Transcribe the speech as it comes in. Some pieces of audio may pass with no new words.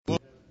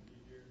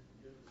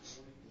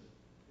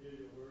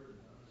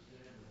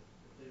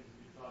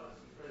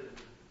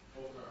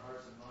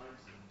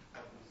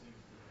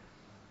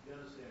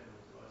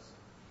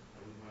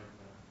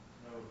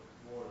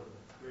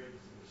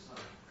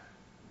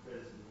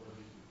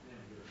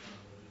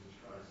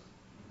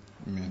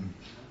Amen.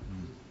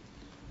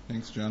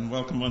 Thanks, John.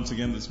 Welcome once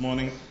again this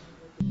morning.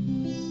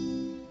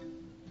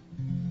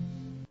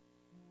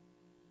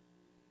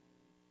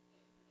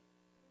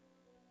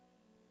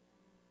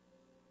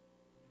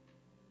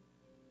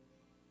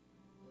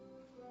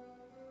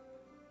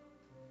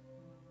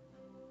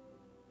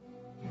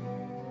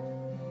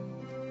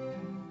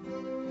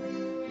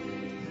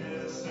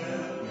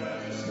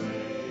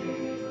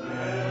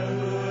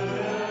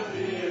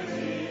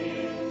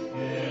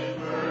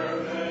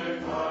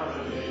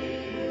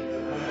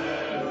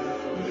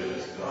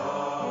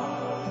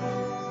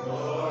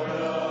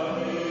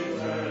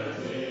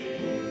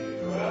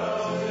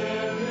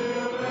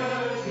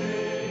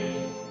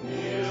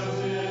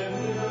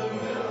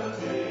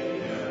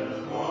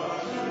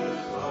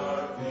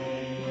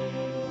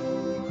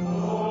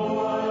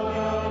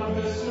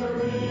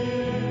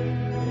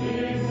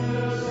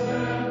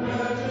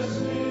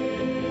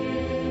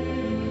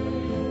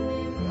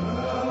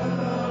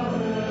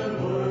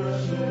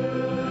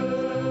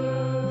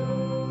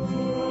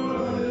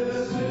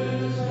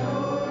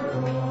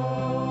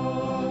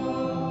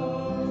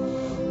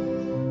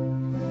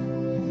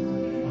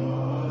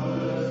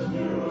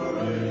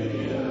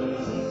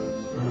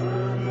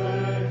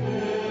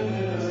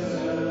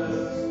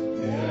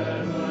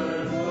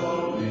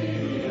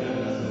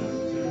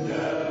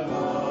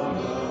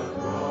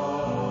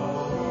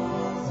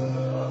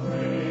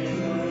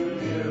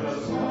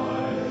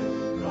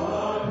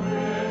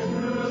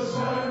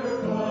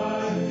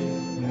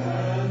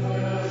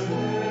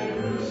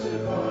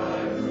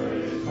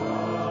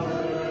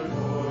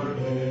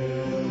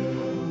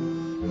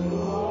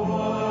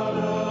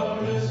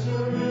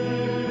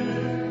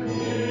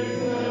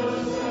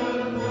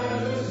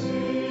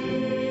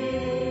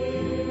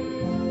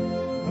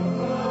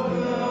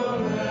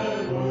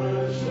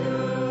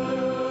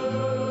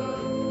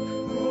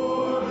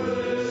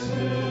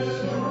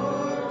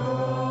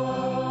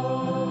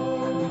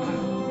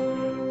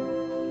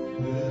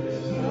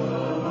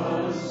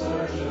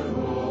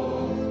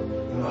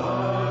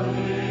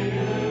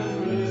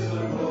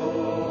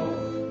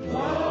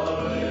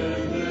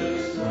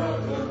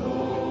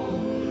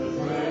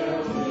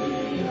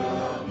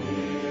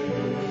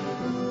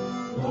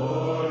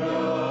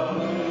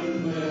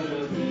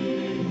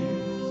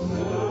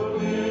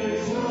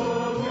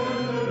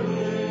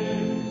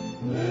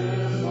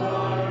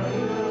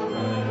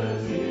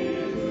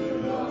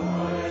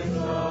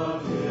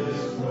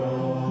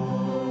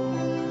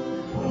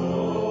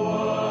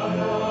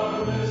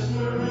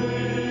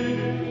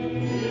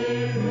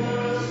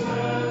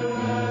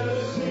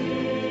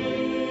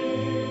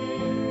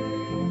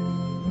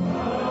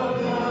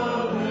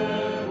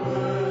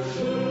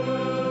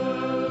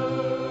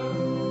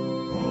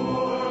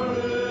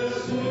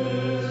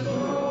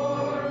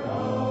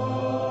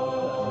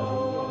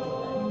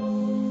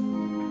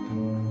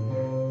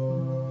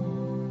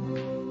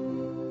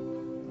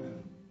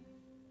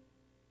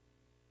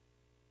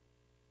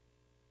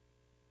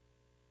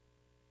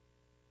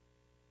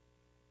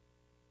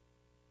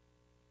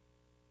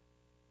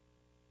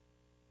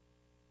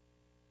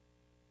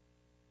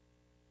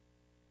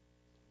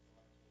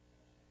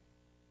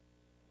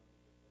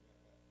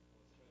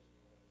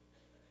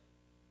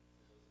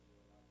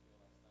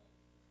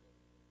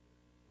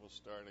 We'll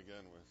start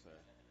again with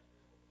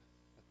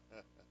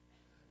that.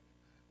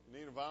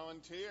 Need a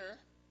volunteer?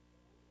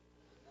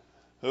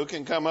 Who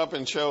can come up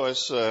and show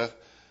us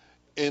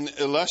in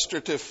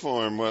illustrative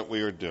form what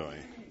we are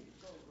doing?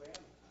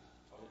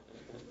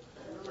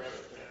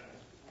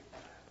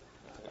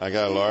 I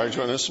got a large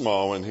one, a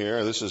small one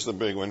here. This is the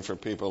big one for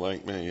people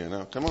like me, you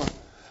know. Come on.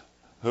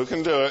 Who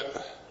can do it?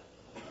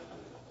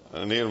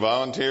 I need a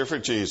volunteer for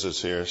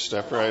Jesus here.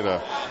 Step right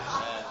up.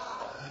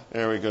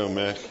 There we go,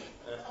 Mick.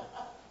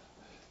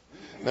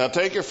 Now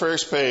take your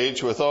first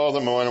page with all the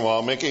morning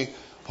while Mickey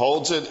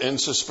holds it in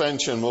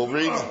suspension. We'll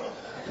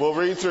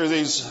read through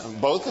these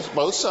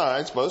both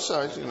sides,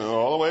 you know,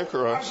 all the way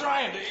across. I'm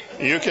trying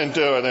to. You can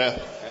do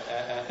it.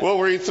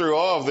 We'll read through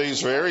all of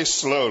these very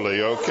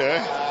slowly,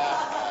 okay?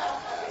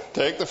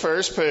 Take the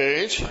first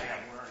page.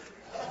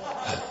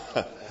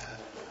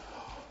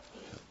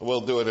 We'll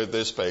do it at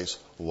this pace.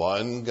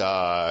 One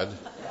God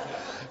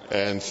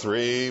and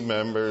three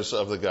members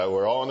of the God.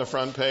 We're all on the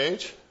front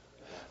page?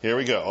 Here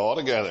we go, all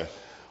together.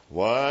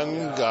 One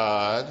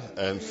God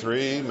and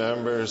three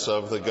members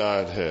of the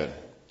Godhead.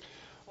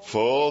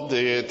 Full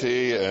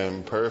deity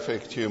and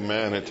perfect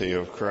humanity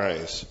of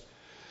Christ.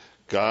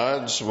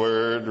 God's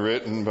word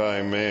written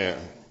by man.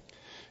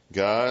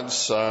 God's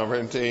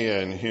sovereignty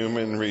and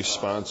human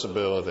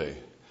responsibility.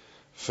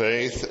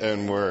 Faith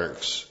and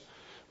works.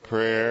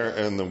 Prayer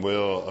and the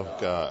will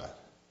of God.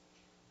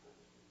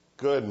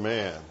 Good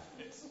man.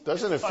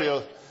 Doesn't it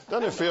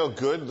feel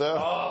good though?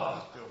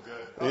 Oh, feel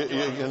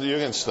good. You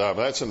can stop.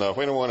 That's enough.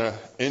 We don't want to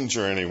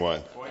injure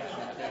anyone.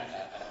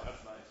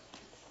 That's nice.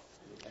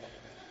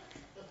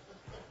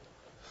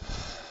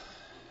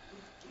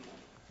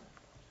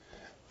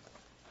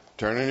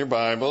 Turn in your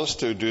Bibles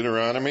to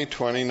Deuteronomy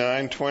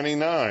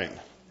 29:29.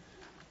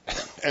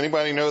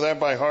 Anybody know that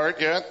by heart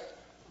yet?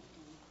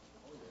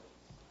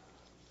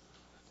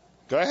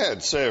 Go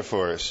ahead, say it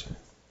for us.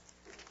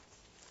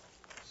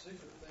 Secret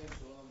things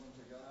belong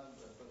unto God,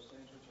 but those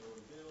things which are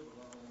revealed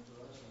belong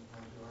unto us and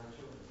unto our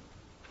children.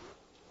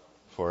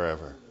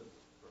 Forever.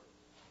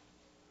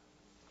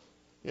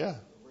 Yeah.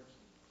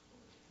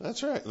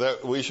 That's right.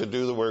 That we should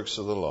do the works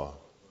of the law,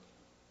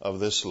 of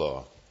this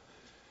law.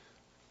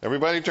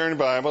 Everybody turn to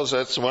Bibles.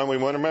 That's the one we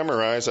want to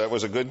memorize. That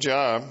was a good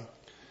job.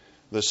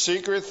 The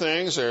secret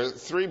things, there are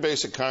three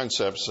basic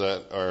concepts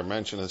that are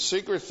mentioned. The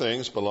secret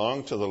things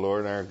belong to the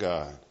Lord our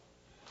God.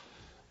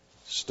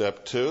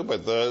 Step 2,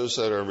 but those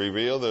that are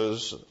revealed,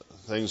 those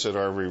things that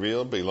are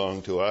revealed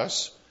belong to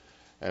us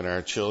and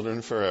our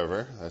children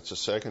forever. That's the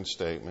second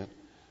statement.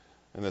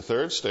 And the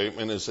third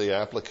statement is the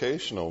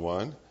applicational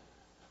one,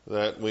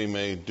 that we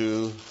may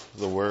do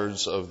the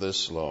words of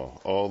this law,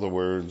 all the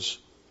words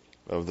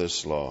of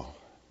this law.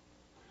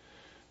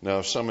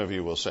 Now, some of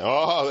you will say,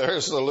 oh,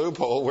 there's the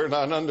loophole. We're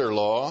not under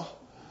law,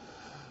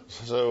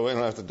 so we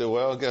don't have to do,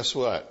 well, guess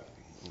what?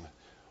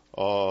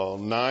 All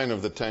 9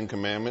 of the 10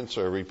 commandments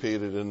are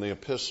repeated in the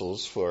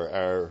epistles for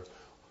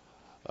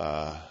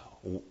our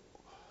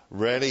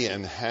ready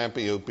and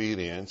happy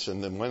obedience.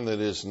 And the one that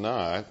is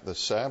not, the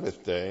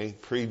Sabbath day,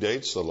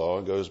 predates the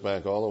law, goes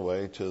back all the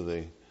way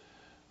to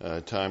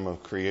the time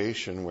of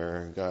creation,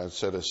 where God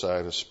set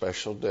aside a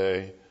special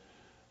day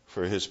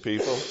for his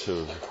people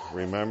to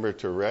remember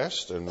to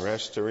rest and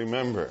rest to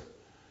remember.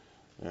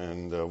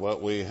 And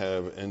what we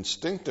have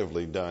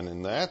instinctively done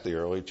in that, the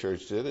early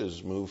church did,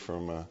 is move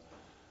from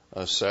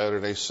a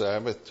Saturday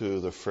Sabbath to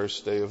the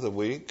first day of the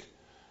week.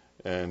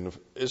 And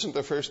isn't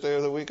the first day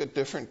of the week a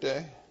different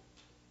day?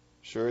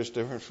 Sure is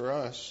different for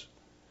us.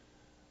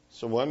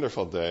 It's a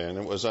wonderful day, and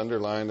it was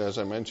underlined, as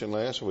I mentioned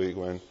last week,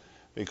 when,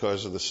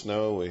 because of the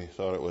snow, we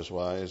thought it was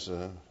wise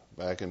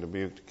back in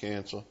Dubuque to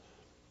cancel.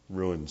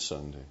 Ruined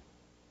Sunday.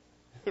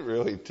 It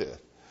really did.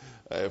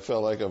 It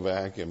felt like a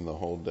vacuum the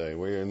whole day.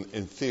 We were,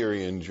 in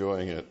theory,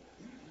 enjoying it.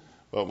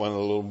 But one of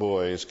the little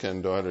boys,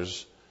 Ken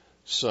Daughter's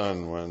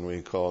son, when we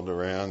called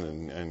around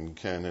and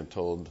Ken had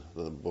told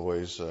the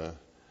boys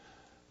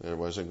they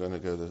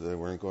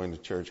weren't going to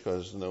church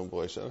because no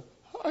boy said,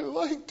 I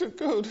like to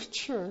go to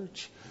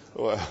church.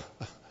 Well,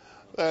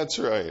 that's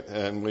right.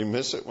 And we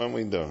miss it when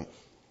we don't.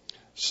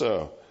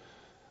 So,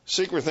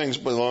 secret things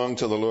belong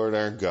to the Lord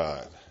our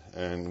God.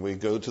 And we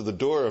go to the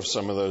door of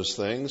some of those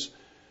things.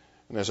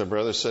 And as our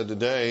brother said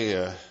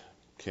today,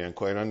 can't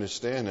quite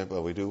understand it,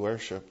 but we do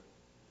worship.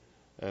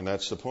 And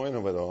that's the point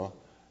of it all.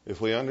 If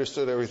we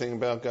understood everything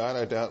about God,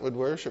 I doubt we'd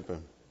worship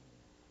him,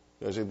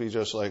 because he'd be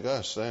just like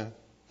us then.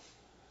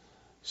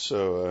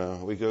 So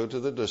we go to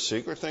the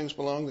secret things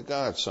belong to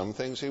God. Some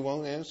things he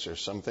won't answer.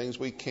 Some things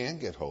we can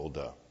get hold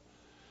of.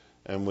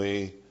 And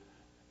we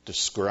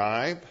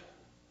describe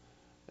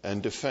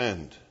and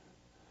defend,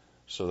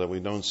 so that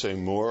we don't say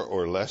more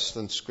or less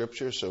than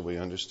Scripture, so we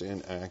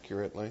understand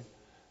accurately.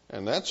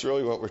 And that's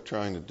really what we're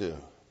trying to do.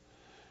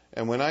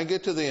 And when I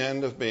get to the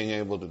end of being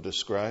able to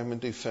describe and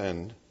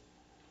defend,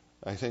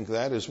 I think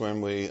that is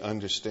when we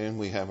understand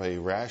we have a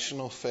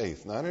rational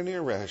faith, not an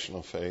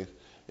irrational faith.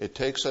 It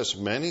takes us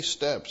many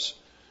steps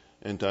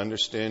into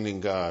understanding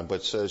God,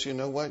 but says, you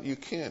know what? You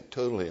can't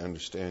totally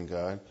understand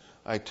God.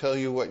 I tell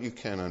you what you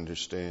can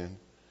understand,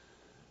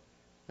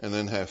 and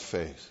then have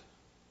faith.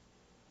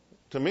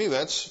 To me,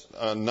 that's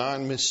a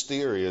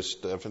non-mysterious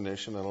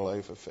definition of a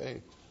life of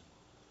faith.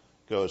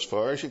 Go as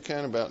far as you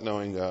can about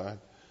knowing God.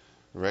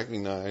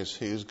 Recognize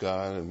he's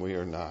God and we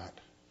are not.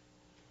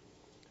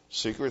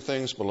 Secret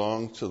things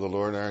belong to the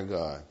Lord our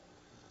God.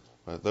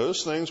 But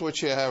those things which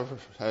he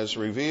has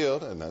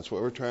revealed, and that's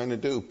what we're trying to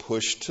do,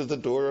 push to the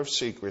door of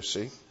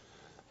secrecy.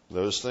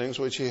 Those things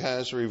which he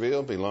has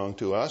revealed belong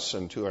to us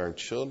and to our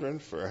children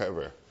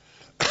forever.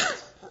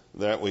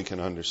 That we can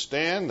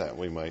understand, that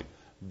we might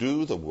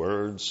do the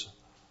words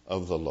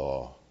of the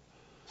law.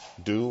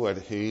 Do what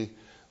he,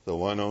 the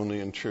one only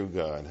and true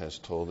God, has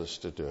told us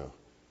to do.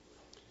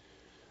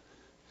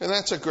 And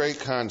that's a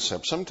great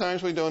concept.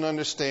 Sometimes we don't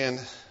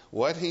understand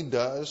what he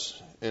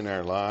does in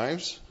our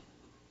lives.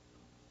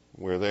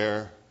 We're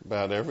there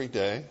about every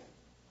day.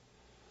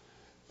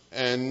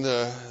 And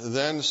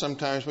then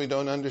sometimes we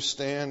don't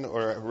understand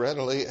or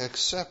readily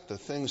accept the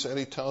things that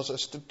he tells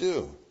us to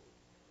do.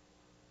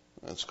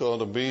 That's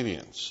called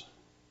obedience.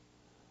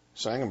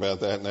 Sang about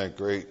that in that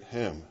great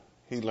hymn.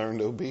 He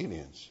learned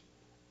obedience.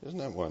 Isn't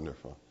that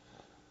wonderful?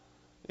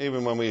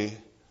 Even when we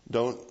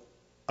don't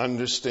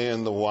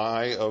understand the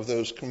why of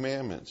those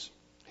commandments,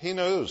 he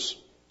knows.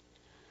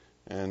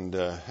 And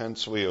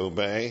hence we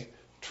obey,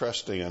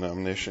 trusting an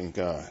omniscient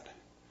God.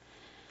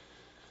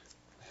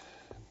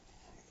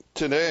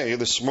 Today,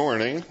 this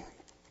morning,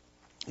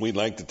 we'd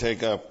like to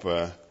take up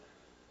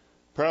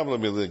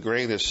probably the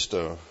greatest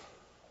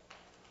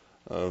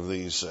of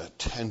these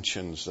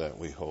tensions that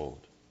we hold.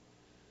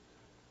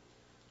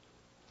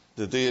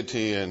 The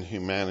deity and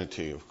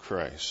humanity of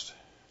Christ.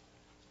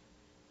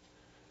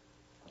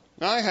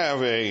 Now, I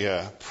have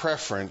a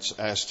preference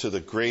as to the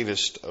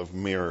greatest of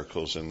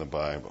miracles in the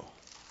Bible.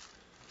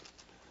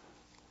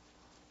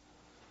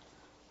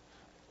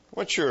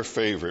 What's your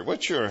favorite?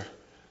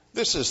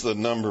 This is the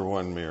number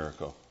one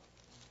miracle.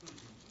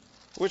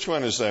 Which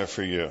one is that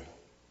for you?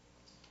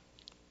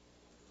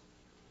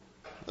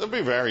 There'll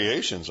be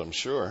variations, I'm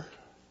sure.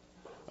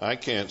 I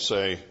can't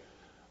say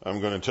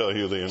I'm going to tell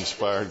you the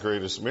inspired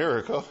greatest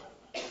miracle,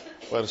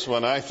 but it's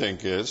one I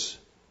think is.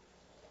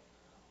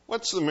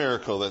 What's the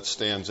miracle that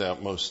stands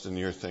out most in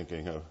your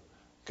thinking of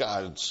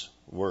God's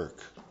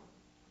work?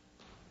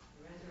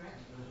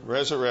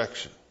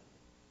 Resurrection.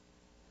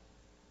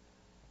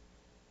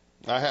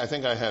 I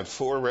think I had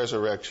 4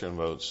 resurrection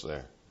votes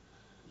there.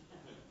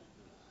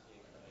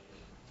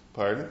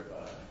 Pardon?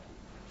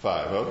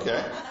 5,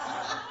 okay.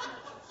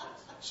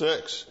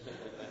 6.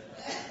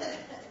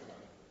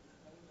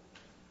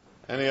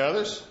 Any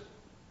others?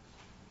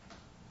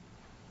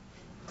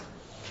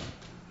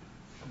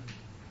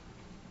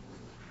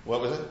 What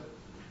was it?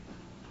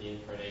 The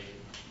incarnation.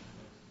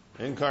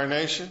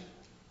 Incarnation?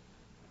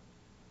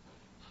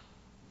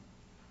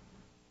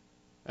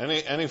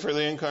 Any for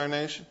the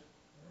incarnation?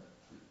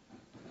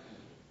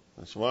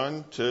 That's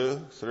 1,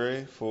 2,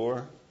 3,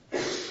 4,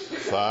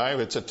 5.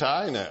 It's a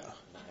tie now.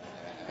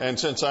 And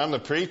since I'm the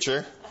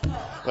preacher,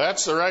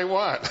 that's the right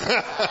one.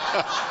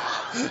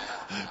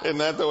 Isn't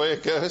that the way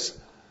it goes?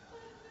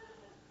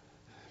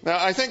 Now,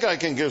 I think I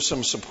can give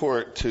some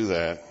support to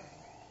that.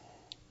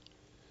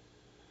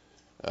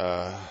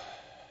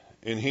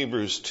 In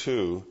Hebrews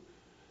 2,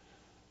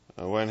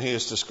 when he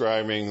is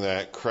describing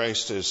that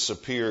Christ is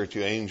superior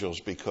to angels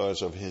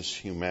because of his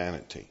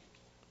humanity.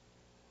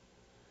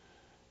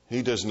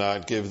 He does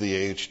not give the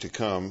age to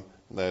come,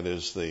 that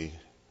is the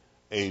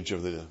age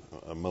of the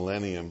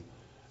millennium,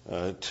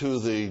 to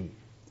the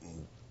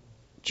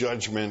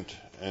judgment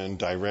and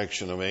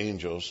direction of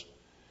angels,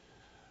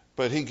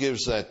 but he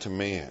gives that to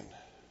man.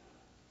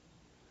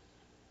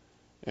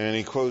 And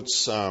he quotes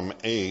Psalm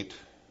 8,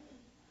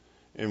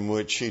 in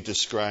which he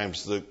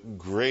describes the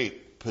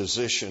great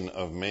position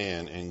of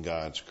man in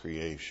God's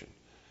creation.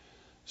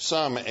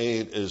 Psalm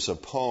 8 is a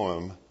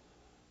poem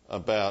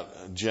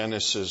about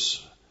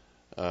Genesis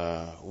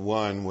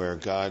 1, where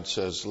God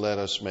says, "Let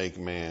us make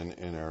man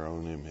in our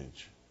own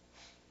image."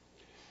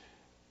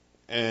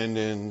 And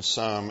in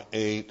Psalm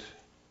 8,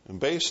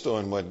 based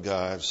on what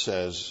God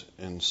says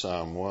in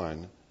Psalm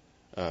 1,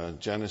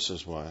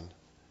 Genesis 1,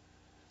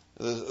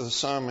 the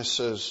psalmist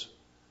says,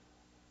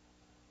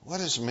 "What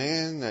is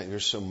man that you're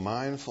so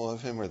mindful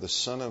of him, or the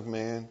son of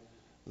man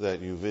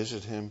that you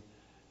visit him?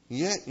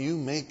 Yet you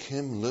make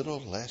him little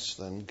less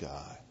than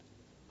God."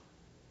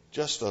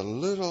 Just a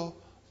little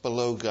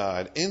below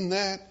God. In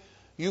that,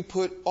 you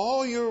put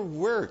all your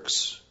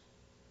works,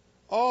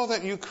 all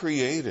that you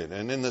created.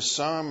 And in the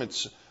psalm,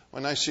 it's,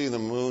 when I see the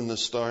moon, the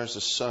stars,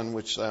 the sun,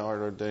 which thou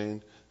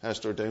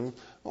hast ordained,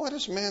 what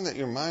is man that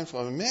you're mindful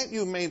of him? Man,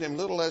 you made him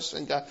little less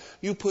than God.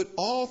 You put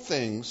all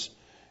things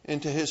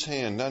into his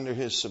hand, under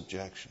his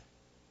subjection.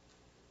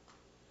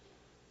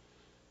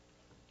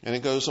 And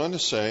it goes on to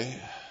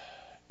say,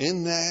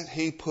 in that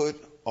he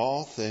put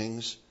all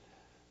things,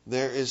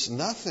 there is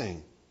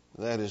nothing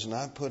that is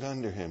not put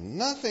under him.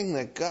 Nothing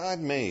that God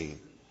made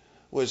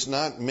was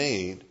not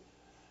made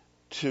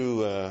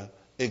to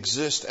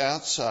exist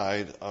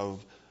outside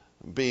of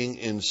being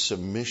in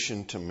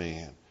submission to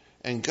man.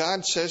 And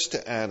God says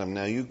to Adam,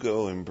 now you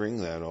go and bring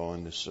that all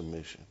into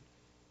submission.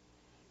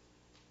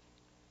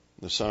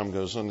 The psalm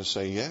goes on to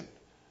say, yet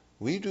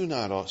we do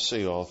not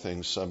see all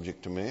things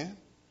subject to man,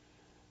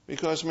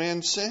 because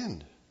man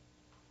sinned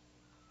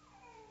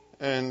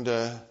and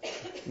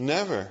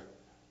never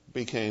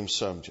became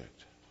subject.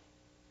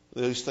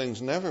 These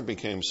things never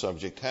became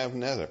subject, have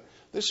never.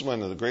 This is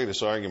one of the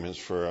greatest arguments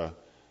for,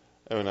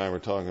 Evan and I were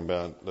talking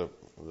about the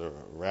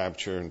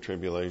rapture and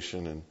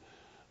tribulation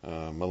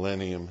and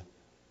millennium.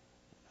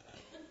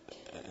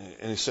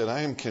 And he said,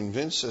 I am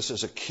convinced this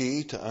is a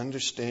key to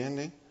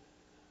understanding,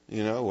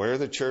 where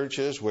the church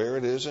is, where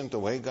it isn't, the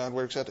way God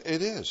works out.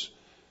 It is.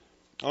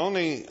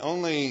 Only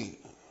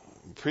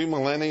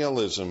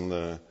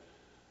premillennialism,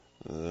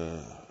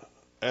 the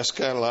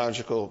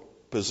eschatological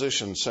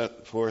position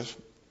set forth,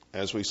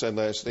 as we said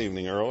last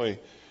evening, early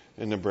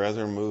in the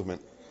Brethren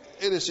movement,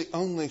 it is the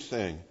only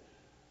thing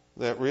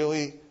that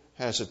really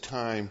has a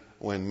time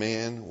when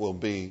man will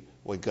be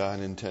what God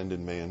intended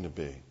man to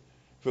be.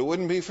 If it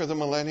wouldn't be for the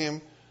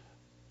millennium,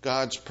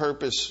 God's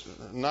purpose,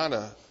 not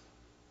a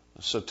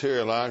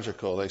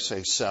soteriological, they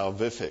say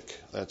salvific.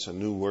 That's a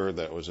new word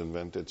that was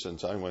invented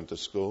since I went to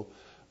school.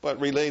 But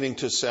relating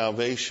to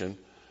salvation,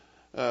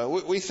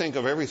 we think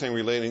of everything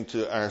relating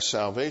to our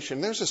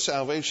salvation. There's a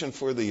salvation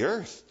for the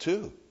earth,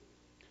 too.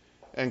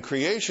 And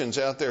creation's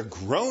out there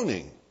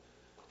groaning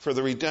for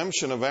the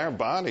redemption of our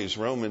bodies,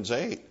 Romans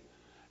 8.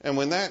 And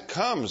when that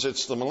comes,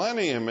 it's the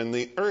millennium, and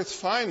the earth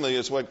finally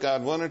is what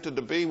God wanted it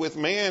to be, with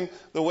man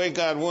the way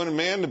God wanted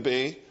man to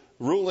be,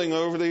 ruling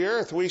over the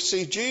earth. We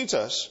see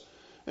Jesus,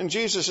 and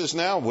Jesus is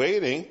now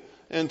waiting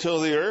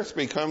until the earth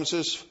becomes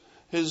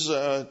his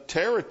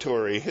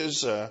territory,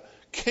 his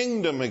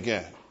kingdom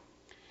again.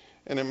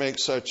 And it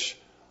makes such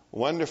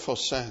wonderful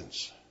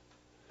sense.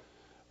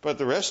 But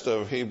the rest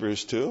of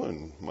Hebrews 2,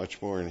 and much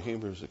more in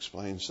Hebrews,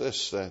 explains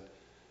this, that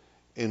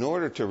in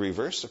order to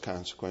reverse the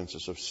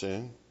consequences of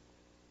sin,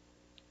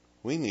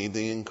 We need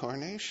the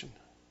incarnation.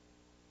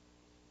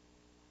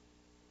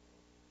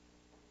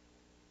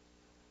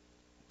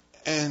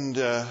 And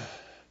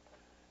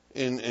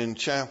in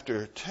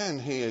chapter 10,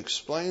 he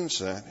explains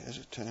that. Is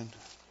it 10?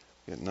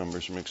 Get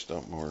numbers mixed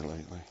up more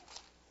lately.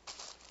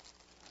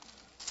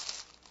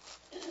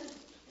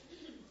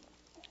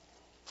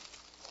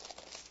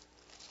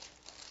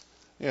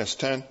 Yes,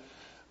 10.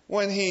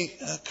 When he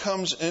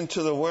comes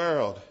into the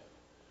world,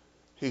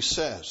 he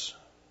says,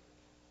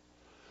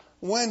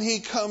 when he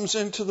comes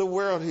into the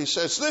world, he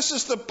says, this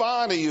is the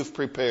body you've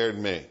prepared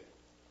me.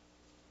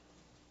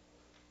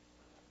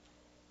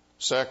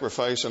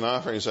 Sacrifice and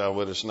offerings thou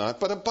wouldest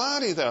not, but a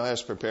body thou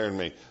hast prepared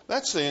me.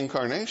 That's the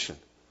incarnation.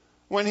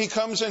 When he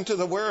comes into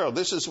the world,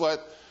 this is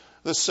what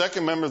the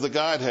second member of the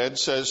Godhead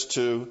says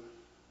to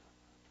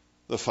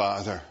the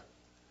Father.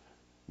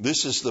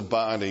 This is the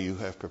body you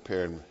have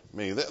prepared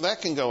me.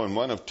 That can go in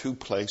one of two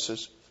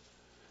places.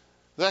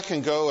 That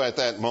can go at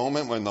that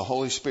moment when the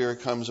Holy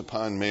Spirit comes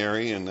upon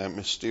Mary in that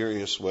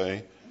mysterious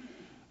way,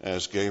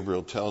 as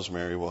Gabriel tells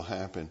Mary will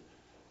happen.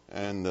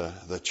 And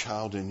the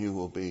child in you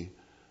will be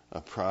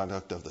a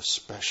product of the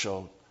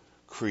special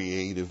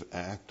creative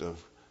act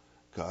of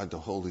God the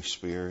Holy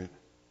Spirit.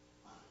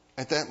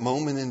 At that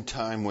moment in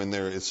time when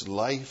there is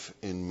life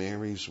in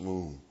Mary's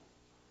womb,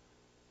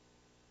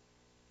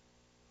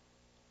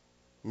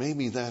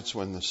 maybe that's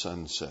when the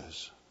Son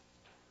says,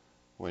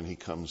 when he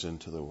comes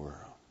into the world,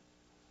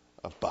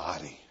 a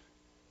body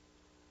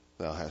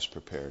thou hast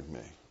prepared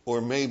me. Or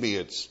maybe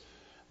it's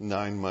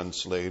 9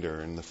 months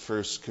later in the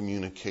first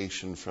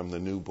communication from the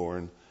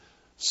newborn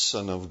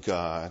Son of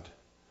God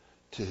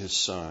to his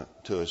Son,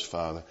 to his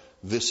Father.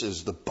 This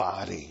is the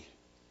body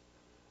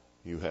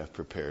you have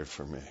prepared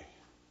for me.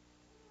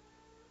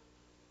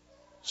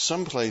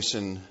 Someplace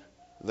in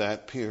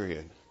that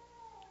period,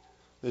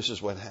 this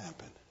is what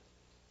happened.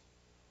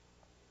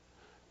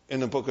 In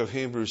the book of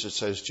Hebrews, it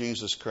says,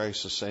 Jesus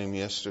Christ the same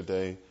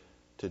yesterday,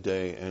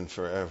 today, and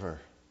forever.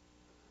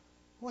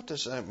 What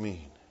does that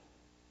mean?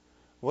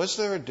 Was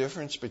there a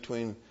difference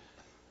between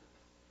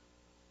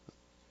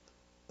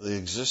the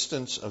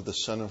existence of the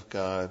Son of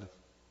God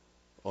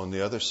on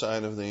the other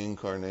side of the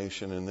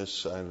incarnation and this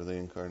side of the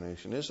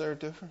incarnation? Is there a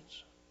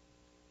difference?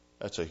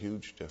 That's a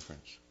huge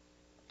difference.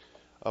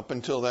 Up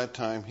until that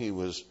time, he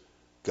was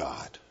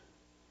God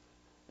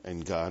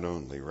and God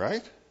only,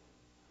 right?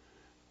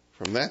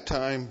 From that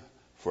time,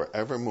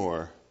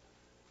 forevermore,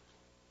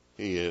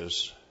 he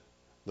is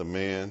the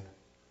man,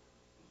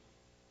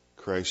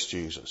 Christ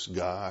Jesus,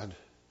 God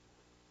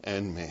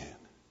and man,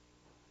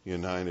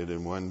 united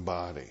in one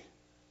body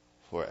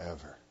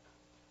forever.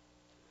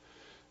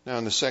 Now,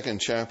 in the second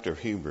chapter of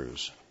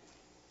Hebrews,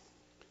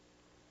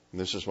 and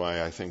this is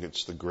why I think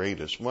it's the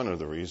greatest, one of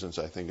the reasons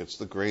I think it's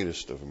the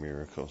greatest of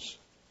miracles.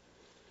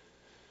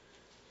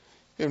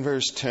 In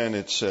verse 10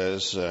 it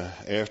says,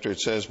 after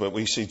it says, but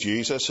we see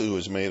Jesus who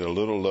was made a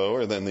little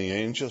lower than the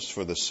angels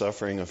for the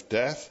suffering of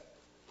death.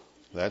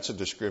 That's a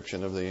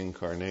description of the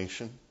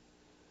incarnation.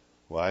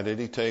 Why did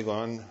he take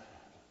on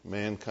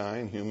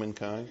mankind,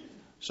 humankind?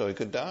 So he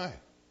could die.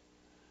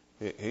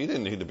 He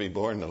didn't need to be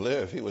born to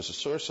live. He was the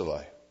source of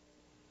life.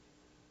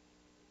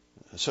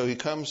 So he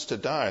comes to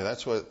die.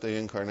 That's what the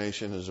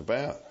incarnation is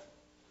about.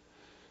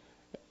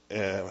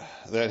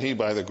 That he,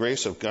 by the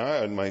grace of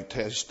God, might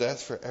taste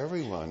death for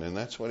everyone. And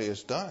that's what he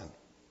has done.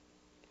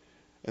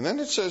 And then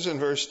it says in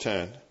verse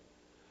 10,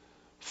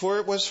 for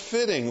it was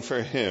fitting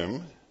for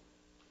him,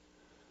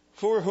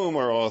 for whom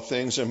are all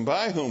things and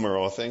by whom are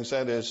all things.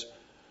 That is,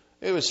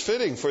 it was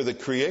fitting for the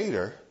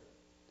Creator,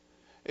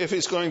 if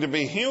he's going to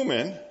be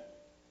human,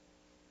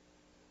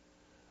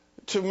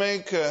 to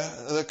make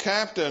the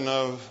captain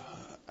of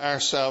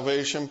our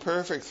salvation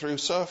perfect through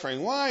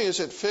suffering. Why is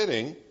it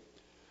fitting,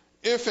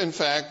 if in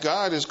fact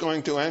God is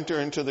going to enter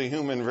into the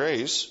human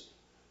race,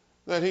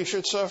 that he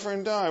should suffer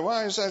and die?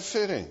 Why is that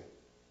fitting?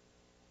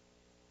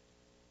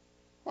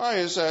 Why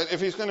is that? If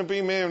he's going to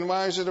be man,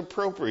 why is it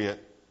appropriate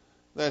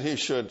that he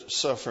should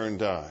suffer and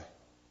die?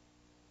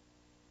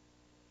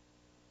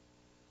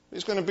 If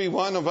he's going to be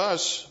one of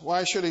us,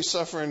 why should he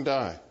suffer and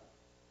die?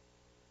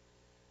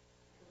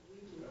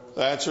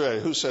 That's right.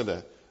 Who said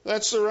that?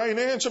 That's the right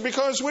answer,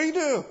 because we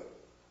do.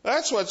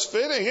 That's what's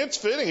fitting. It's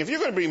fitting. If you're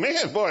going to be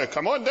man, boy,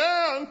 come on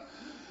down.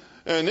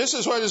 And this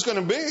is what it's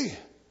going to be.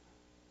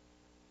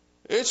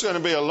 It's going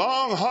to be a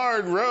long,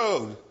 hard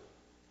road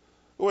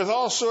with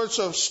all sorts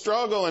of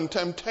struggle and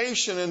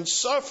temptation and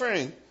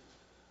suffering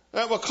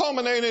that will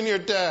culminate in your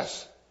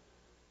death,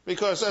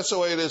 because that's the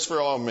way it is for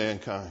all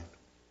mankind.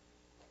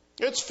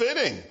 It's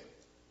fitting,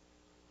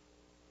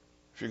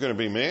 if you're going to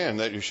be man,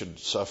 that you should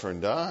suffer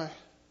and die.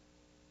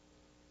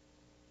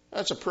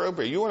 That's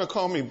appropriate. You want to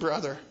call me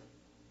brother?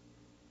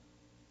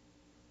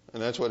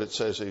 And that's what it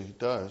says he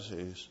does.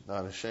 He's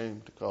not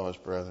ashamed to call us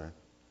brethren.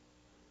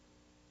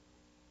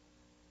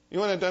 You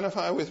want to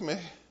identify with me?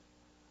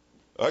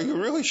 Are you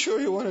really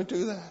sure you want to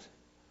do that?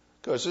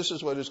 Because this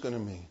is what it's going to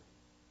mean.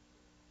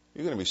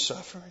 You're going to be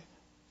suffering.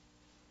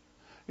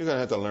 You're going to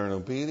have to learn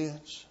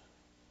obedience.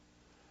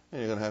 And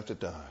you're going to have to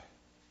die.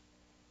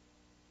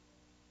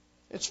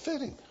 It's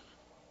fitting.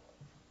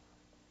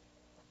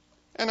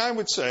 And I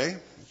would say,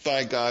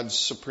 by God's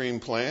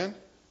supreme plan,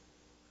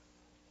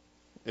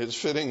 it's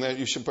fitting that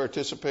you should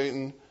participate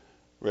in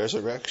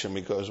resurrection,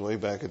 because way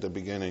back at the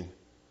beginning,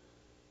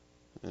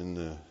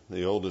 in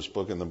the oldest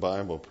book in the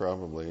Bible,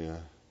 probably,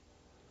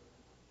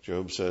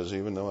 Job says,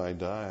 even though I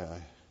die,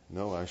 I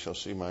know I shall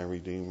see my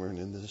Redeemer, and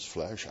in this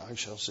flesh I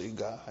shall see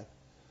God.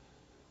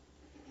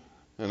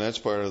 And that's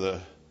part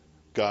of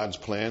God's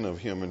plan of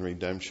human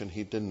redemption.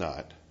 He did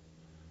not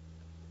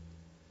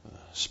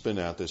spin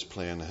out this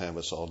plan to have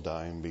us all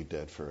die and be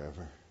dead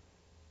forever.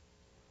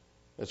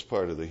 That's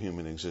part of the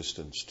human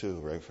existence too,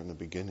 right from the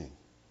beginning.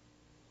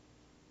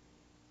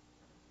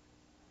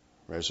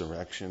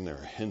 Resurrection, there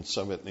are hints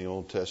of it in the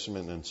Old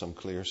Testament and some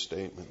clear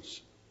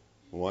statements.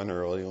 One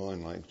early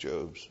on, like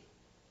Job's.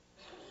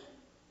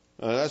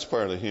 That's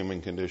part of the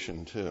human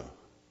condition too,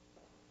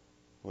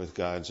 with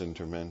God's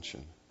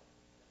intervention.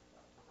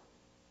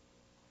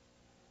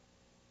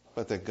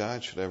 But that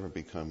God should ever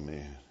become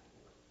man,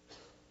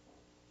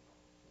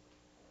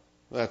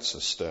 that's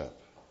the step.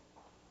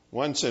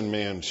 Once in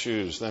man's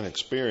shoes, then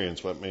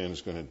experience what man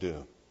is going to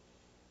do.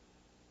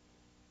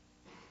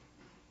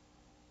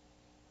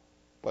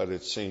 But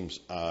it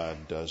seems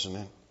odd, doesn't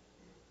it,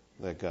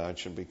 that God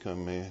should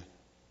become man?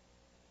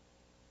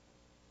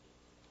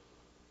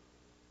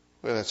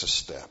 Well, that's a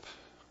step.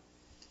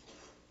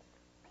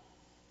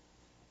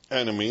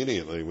 And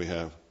immediately we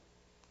have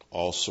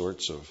all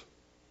sorts of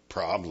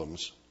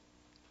problems.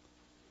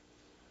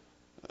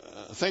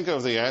 Think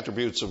of the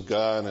attributes of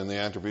God and the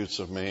attributes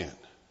of man.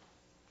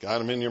 Got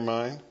them in your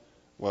mind?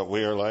 What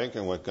we are like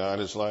and what God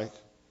is like?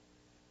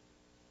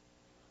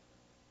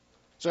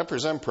 Does that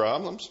present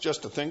problems,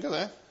 just to think of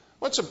that?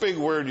 What's a big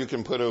word you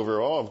can put over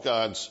all of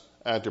God's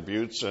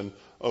attributes and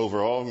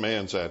over all of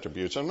man's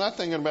attributes? I'm not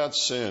thinking about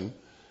sin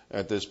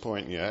at this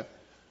point yet.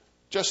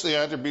 Just the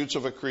attributes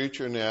of a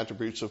creature and the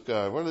attributes of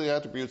God. What are the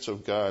attributes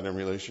of God in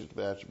relation to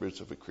the attributes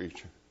of a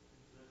creature?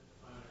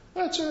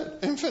 That's it.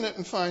 Infinite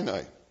and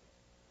finite.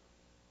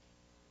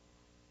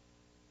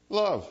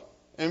 Love.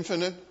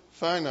 Infinite,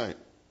 finite.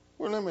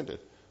 We're limited.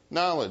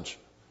 Knowledge.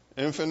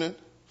 Infinite,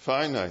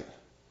 finite.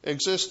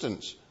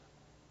 Existence.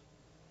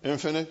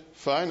 Infinite,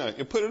 finite.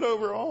 You put it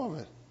over all of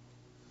it.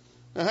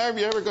 Now, how are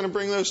you ever going to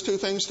bring those two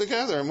things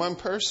together in one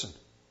person?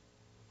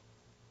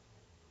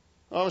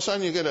 All of a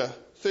sudden you get a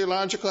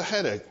theological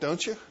headache,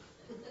 don't you?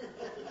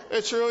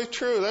 It's really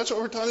true. That's what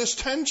we're talking, this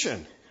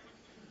tension.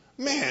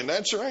 Man,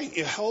 that's right.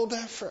 You hold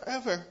that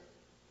forever.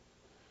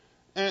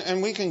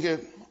 And we can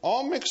get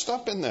all mixed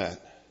up in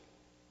that.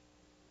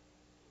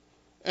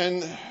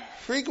 And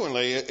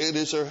frequently it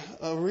is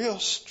a real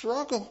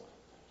struggle.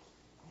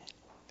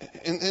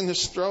 In the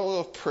struggle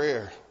of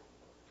prayer.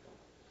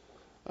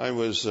 I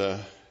was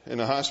in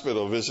a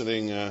hospital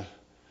visiting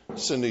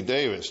Cindy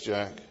Davis,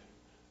 Jack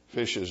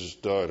Fish's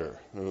daughter,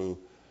 who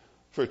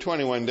for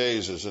 21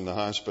 days is in the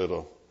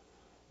hospital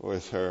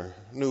with her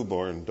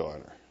newborn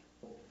daughter,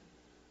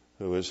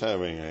 who is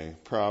having a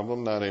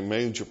problem, not a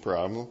major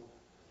problem,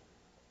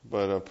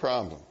 but a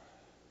problem.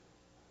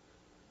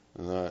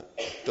 And that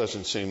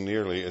doesn't seem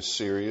nearly as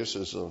serious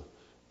as the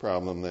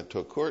problem that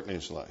took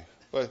Courtney's life.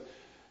 But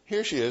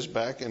here she is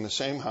back in the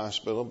same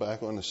hospital,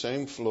 back on the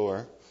same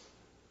floor,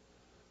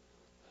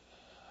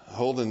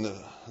 holding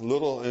the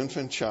little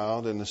infant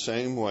child in the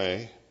same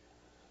way,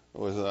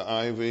 with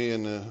an IV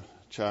in the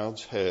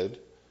child's head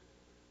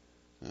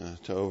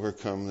to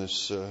overcome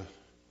this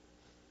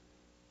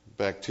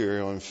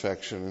bacterial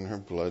infection in her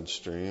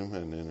bloodstream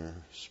and in her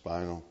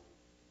spinal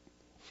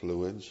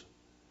fluids,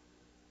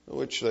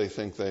 which they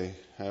think they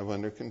have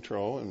under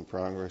control and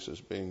progress is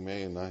being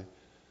made. And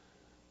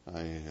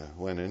I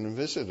went in and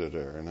visited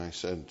her, and I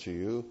said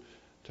to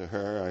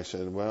her, I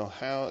said, well,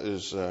 how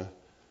is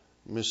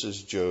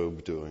Mrs.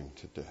 Job doing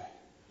today?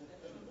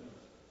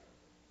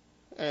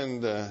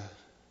 And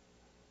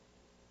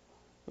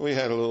we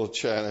had a little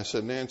chat. I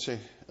said,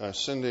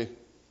 Cindy,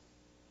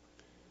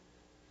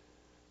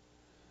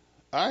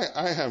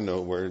 I have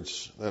no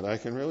words that I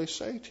can really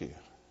say to you.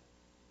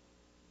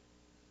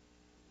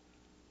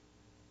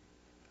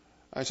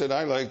 I said,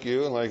 I, like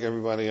you and like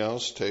everybody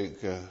else, take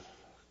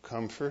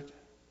comfort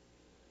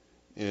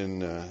in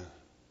the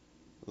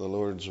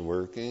Lord's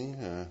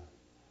working.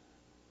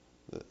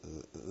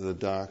 The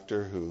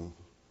doctor who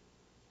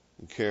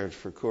cared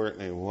for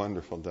Courtney, a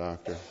wonderful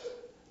doctor.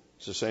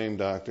 It's the same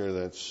doctor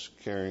that's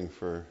caring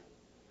for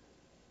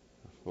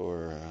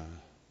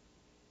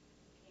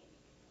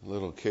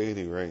little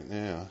Katie right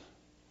now.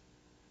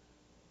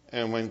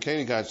 And when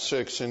Katie got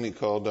sick, Cindy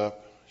called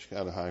up. She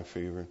got a high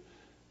fever,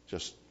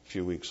 just a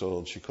few weeks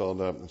old. She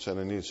called up and said,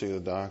 I need to see the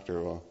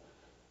doctor. Well,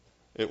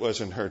 it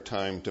wasn't her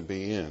time to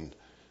be in.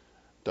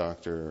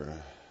 Dr.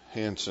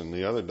 Hansen,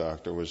 the other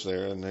doctor, was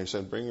there, and they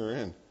said, bring her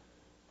in.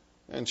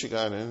 And she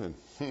got in,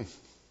 and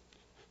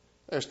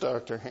there's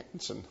Dr.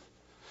 Hansen.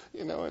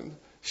 And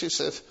she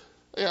said,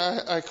 yeah,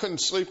 I couldn't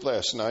sleep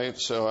last night,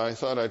 so I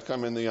thought I'd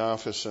come in the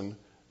office and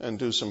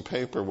do some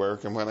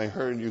paperwork. And when I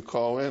heard you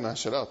call in, I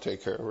said, I'll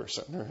take care of her,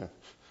 send her in.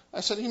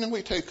 I said,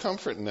 we take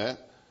comfort in that.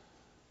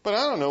 But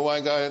I don't know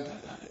why God,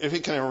 if he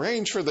can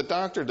arrange for the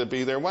doctor to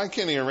be there, why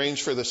can't he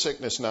arrange for the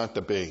sickness not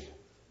to be?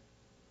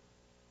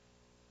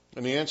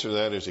 And the answer to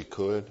that is he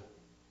could.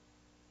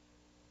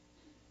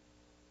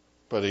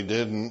 But he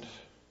didn't.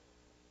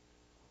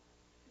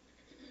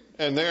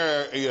 And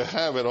there you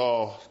have it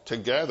all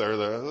together,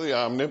 the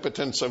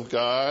omnipotence of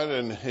God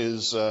and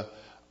his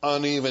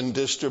uneven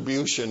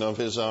distribution of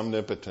his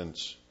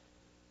omnipotence.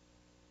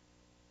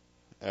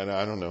 And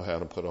I don't know how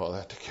to put all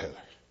that together.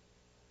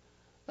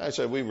 I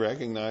said, we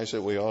recognize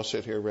it. We all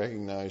sit here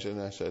recognize it.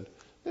 And I said,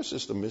 this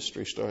is the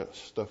mystery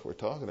stuff we're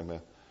talking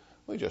about.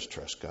 We just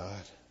trust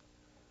God.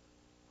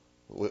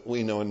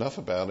 We know enough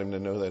about him to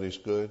know that he's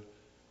good.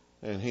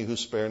 And he who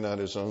spared not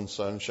his own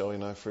son, shall he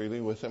not freely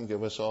with him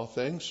give us all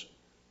things?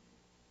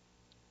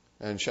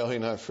 And shall he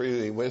not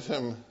freely with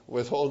him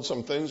withhold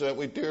some things that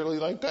we dearly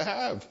like to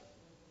have?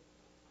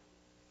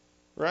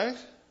 Right?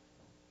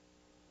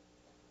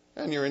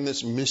 And you're in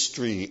this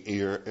mystery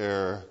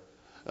area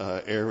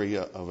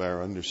of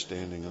our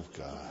understanding of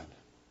God.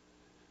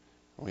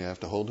 We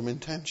have to hold him in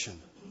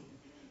tension.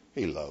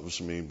 He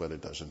loves me, but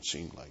it doesn't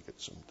seem like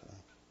it sometimes.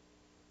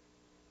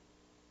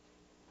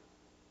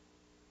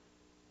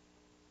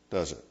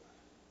 Does it?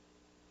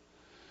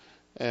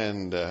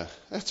 And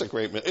that's a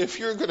great... If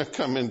you're going to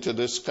come into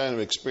this kind of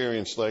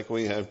experience like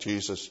we have,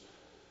 Jesus,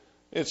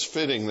 it's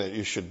fitting that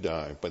you should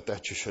die, but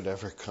that you should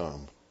ever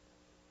come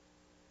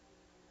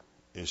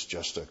is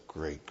just a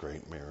great,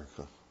 great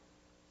miracle.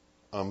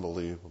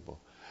 Unbelievable.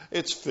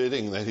 It's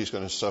fitting that he's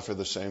going to suffer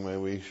the same way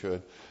we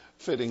should.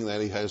 Fitting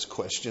that he has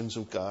questions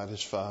of God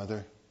his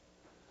Father.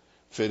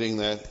 Fitting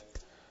that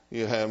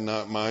you have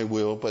not my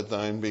will, but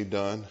thine be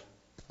done.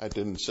 I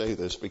didn't say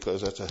this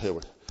because that's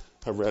a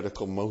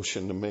heretical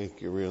motion to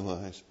make, you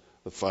realize.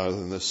 The Father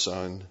and the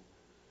Son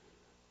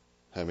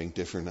having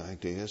different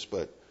ideas.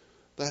 But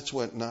that's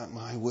what not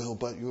my will,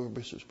 but your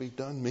business be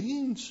done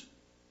means.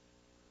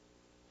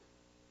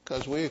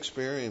 Because we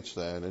experience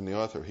that, and the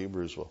author of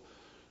Hebrews will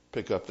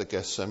pick up the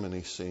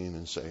Gethsemane scene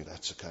and say,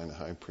 that's the kind of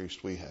high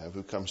priest we have,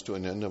 who comes to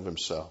an end of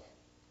himself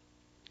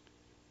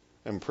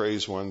and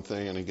prays one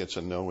thing and he gets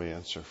a no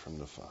answer from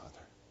the Father.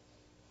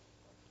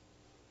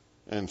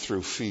 And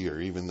through fear,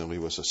 even though he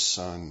was a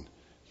son,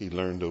 he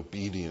learned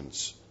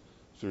obedience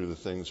through the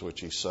things which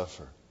he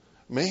suffered.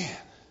 Man,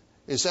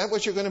 is that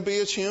what you're going to be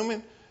as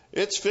human?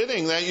 It's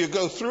fitting that you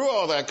go through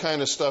all that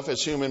kind of stuff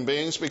as human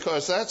beings,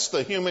 because that's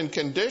the human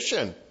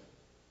condition.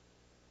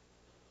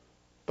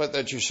 But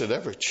that you should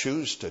ever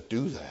choose to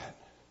do that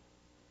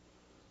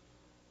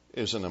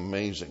is an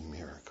amazing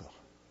miracle.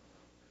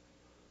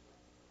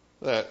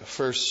 That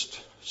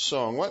first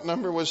song, what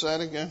number was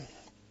that again?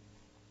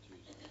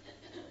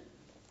 214.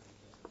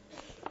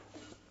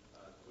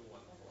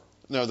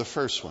 No, the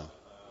first one.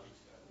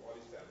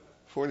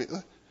 40.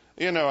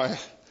 You know,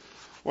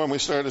 when we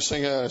started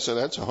singing, I said,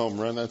 that's a home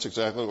run. That's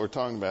exactly what we're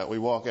talking about. We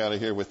walk out of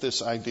here with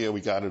this idea,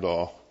 we got it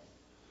all.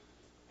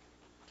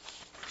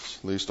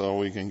 At least all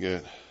we can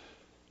get.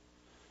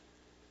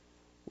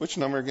 Which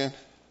number again?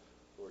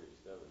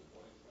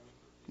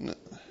 47.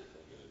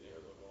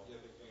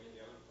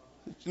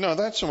 No,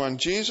 that's the one.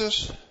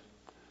 Jesus,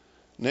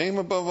 name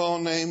above all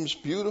names,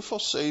 beautiful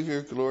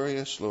Savior,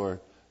 glorious Lord.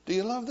 Do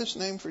you love this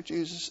name for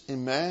Jesus?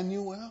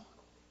 Emmanuel?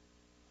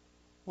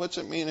 What's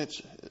it mean?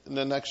 It's in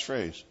the next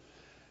phrase.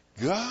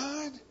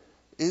 God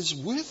is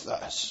with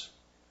us.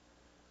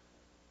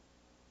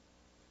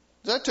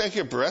 Does that take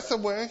your breath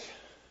away?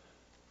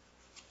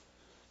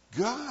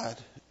 God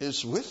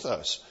is with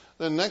us.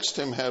 The next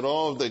hymn had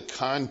all of the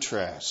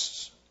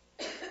contrasts.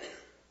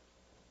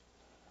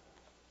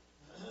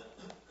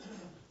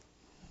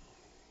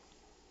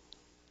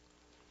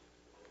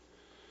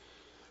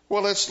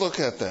 Well, let's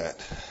look at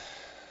that.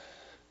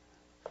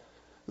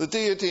 The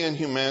deity and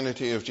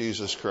humanity of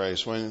Jesus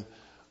Christ.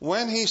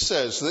 When he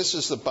says, this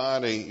is the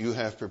body you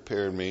have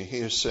prepared me, he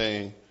is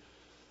saying,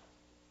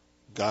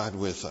 God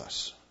with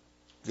us.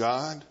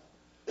 God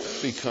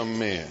become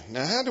man.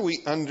 Now, how do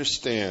we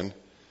understand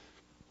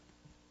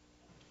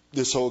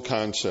this whole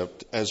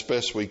concept as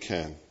best we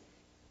can?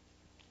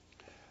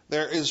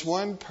 There is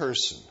one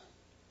person.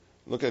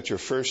 Look at your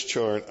first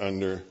chart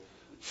under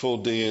full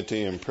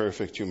deity and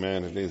perfect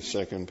humanity, the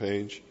second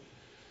page.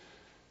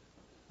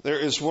 There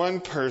is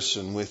one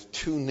person with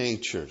two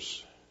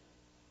natures.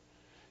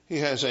 He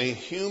has a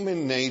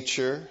human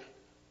nature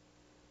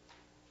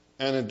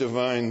and a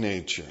divine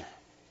nature.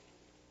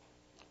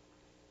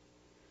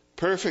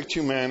 Perfect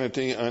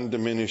humanity,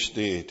 undiminished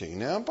deity.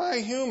 Now, by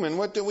human,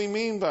 what do we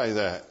mean by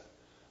that?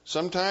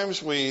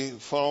 Sometimes we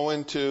fall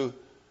into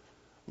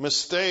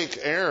mistake,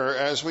 error,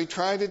 as we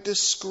try to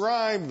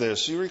describe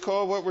this. You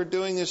recall what we're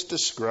doing is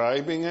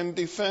describing and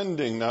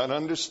defending, not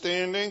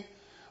understanding.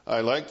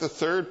 I like the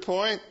third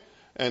point,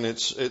 and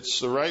it's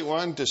the right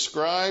one.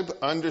 Describe,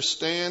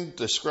 understand,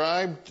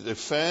 describe,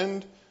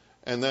 defend,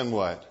 and then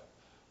what?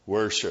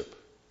 Worship.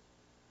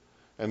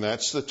 And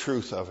that's the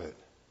truth of it.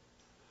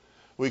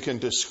 We can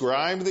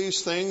describe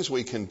these things,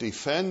 we can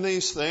defend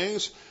these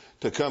things.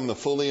 To come to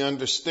fully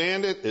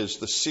understand it is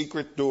the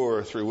secret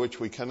door through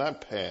which we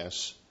cannot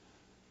pass.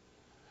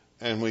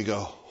 and we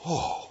go,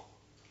 oh,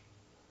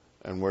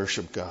 and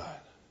worship God.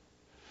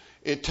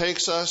 It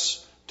takes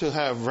us to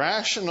have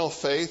rational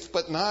faith,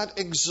 but not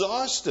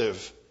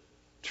exhaustive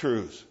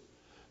truth,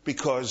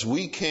 because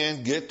we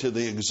can't get to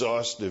the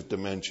exhaustive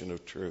dimension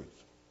of truth.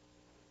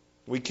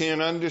 We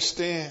can't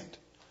understand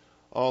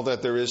all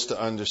that there is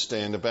to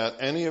understand about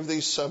any of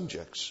these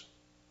subjects.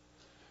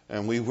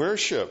 And we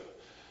worship.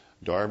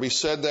 Darby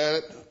said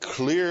that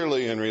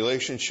clearly in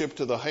relationship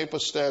to the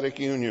hypostatic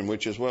union,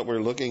 which is what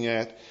we're looking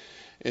at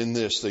in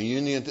this, the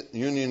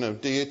union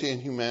of deity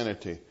and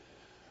humanity.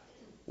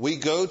 We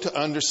go to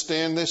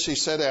understand this, he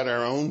said, at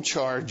our own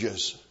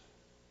charges.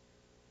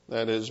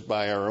 That is,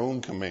 by our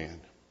own command.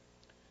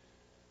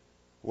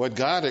 What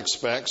God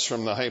expects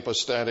from the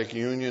hypostatic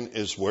union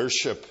is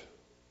worship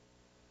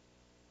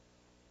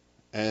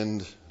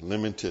and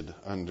limited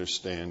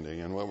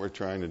understanding. And what we're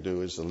trying to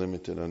do is the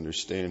limited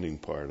understanding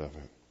part of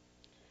it.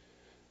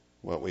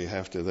 What we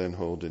have to then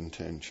hold in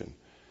tension.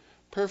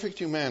 Perfect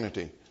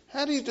humanity.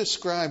 How do you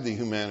describe the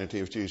humanity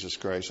of Jesus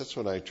Christ? That's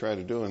what I try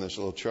to do in this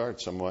little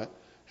chart somewhat.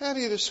 How do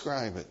you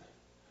describe it?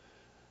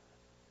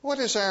 What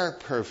is our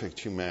perfect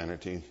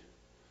humanity?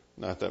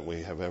 Not that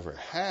we have ever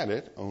had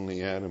it,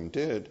 only Adam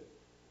did.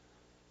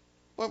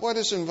 But what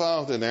is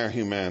involved in our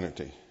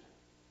humanity?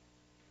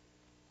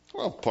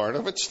 Well, part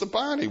of it's the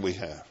body we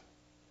have.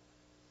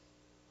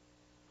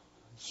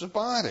 It's the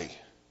body.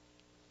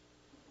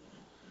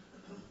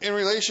 In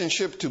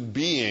relationship to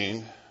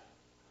being,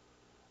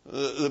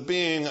 the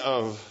being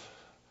of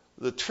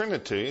the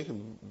Trinity,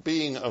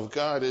 being of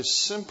God, is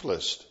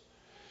simplest.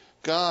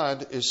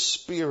 God is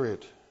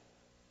spirit,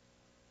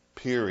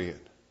 period.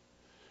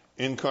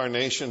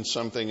 Incarnation,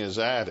 something is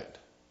added.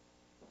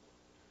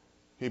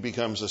 He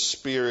becomes a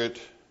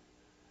spirit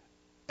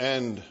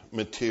and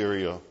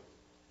material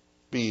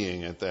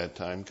being at that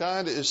time.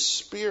 God is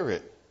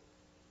spirit.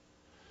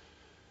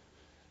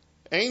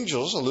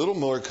 Angels, a little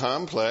more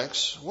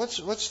complex.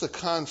 What's the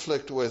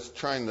conflict with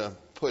trying to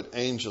put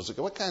angels?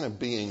 What kind of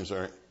beings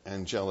are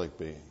angelic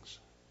beings?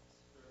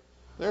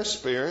 They're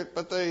spirit,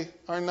 but they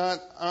are not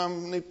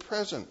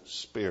omnipresent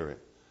spirit.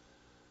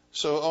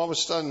 So all of a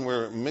sudden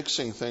we're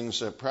mixing things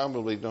that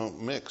probably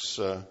don't mix.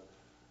 A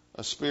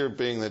spirit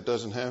being that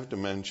doesn't have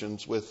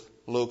dimensions with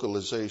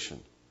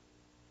localization.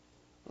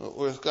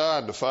 With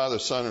God, the Father,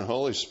 Son, and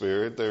Holy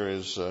Spirit, there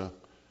is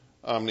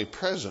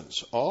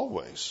omnipresence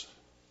always.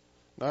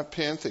 Not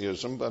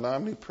pantheism, but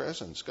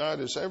omnipresence. God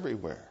is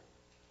everywhere.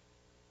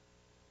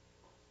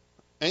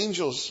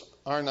 Angels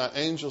are not.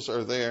 Angels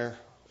are there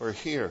or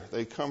here.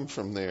 They come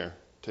from there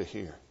to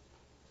here.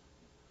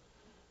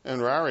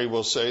 And Rari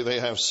will say they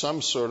have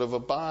some sort of a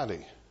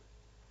body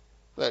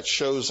that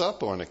shows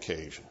up on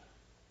occasion.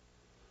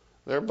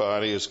 Their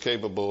body is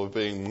capable of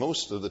being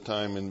most of the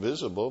time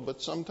invisible,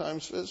 but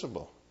sometimes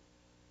visible.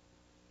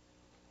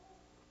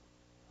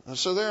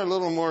 So they're a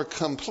little more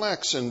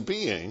complex in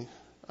being.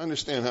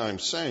 Understand how I'm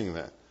saying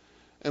that.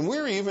 And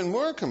we're even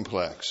more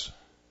complex.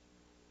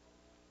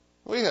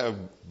 We have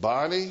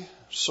body,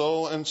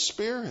 soul, and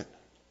spirit.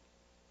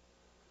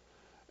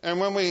 And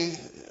when we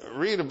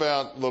read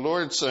about the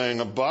Lord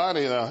saying, a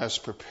body thou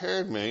hast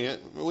prepared me,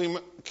 we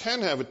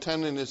can have a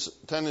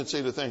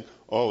tendency to think,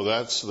 oh,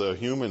 that's the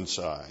human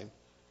side.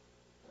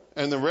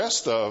 And the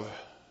rest of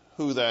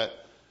who that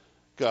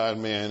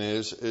God-man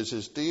is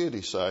his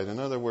deity side. In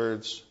other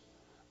words,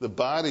 the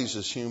body's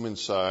his human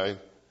side,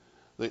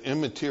 the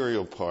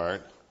immaterial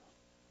part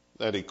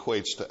that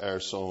equates to our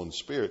soul and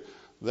spirit,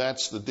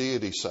 that's the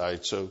deity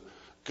side. So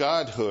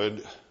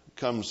Godhood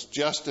comes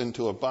just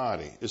into a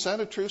body. Is that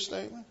a true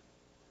statement?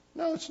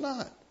 No, it's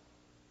not.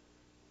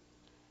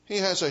 He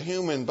has a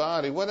human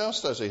body. What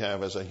else does he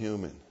have as a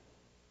human?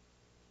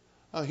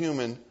 A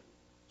human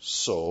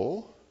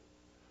soul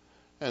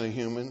and a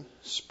human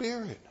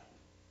spirit.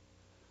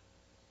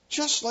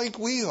 Just like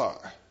we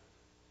are,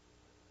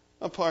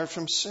 apart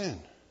from sin.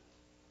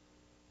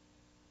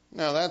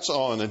 Now that's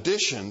all in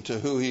addition to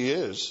who he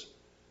is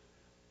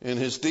in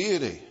his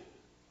deity.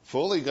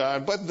 Fully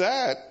God, but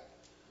that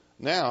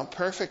now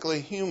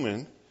perfectly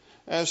human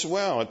as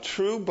well. A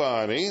true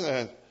body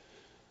that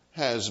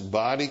has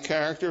body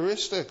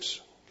characteristics.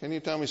 Can you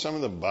tell me some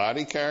of the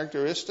body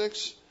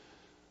characteristics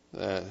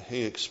that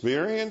he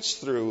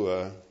experienced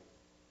through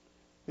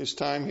his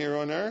time here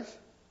on earth?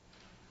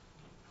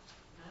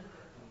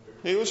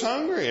 He was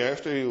hungry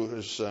after he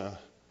was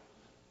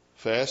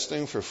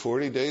fasting for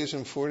 40 days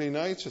and 40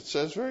 nights. It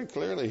says very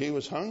clearly he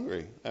was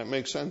hungry. That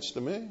makes sense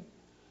to me.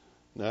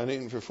 Not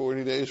eating for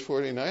 40 days,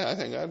 40 nights. I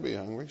think I'd be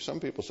hungry. Some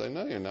people say,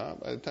 no, you're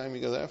not. By the time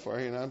you go that far,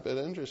 you're not a bit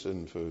interested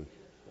in food.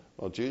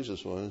 Well,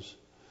 Jesus was.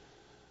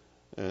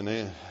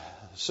 And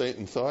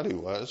Satan thought he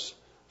was.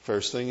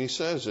 First thing he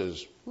says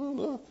is, well,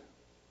 look,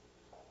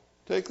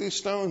 take these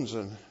stones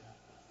and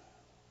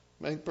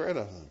make bread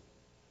of them.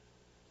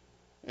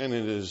 And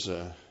it is,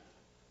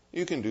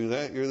 you can do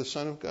that. You're the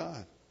Son of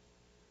God.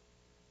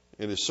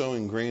 It is so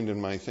ingrained in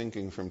my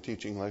thinking from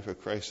teaching Life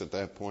of Christ at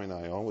that point,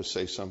 I always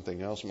say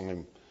something else.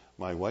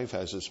 My wife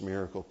has this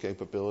miracle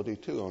capability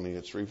too, only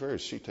it's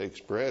reversed. She takes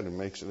bread and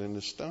makes it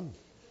into stone.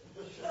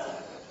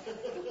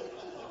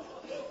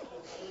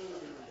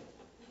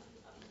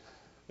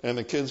 And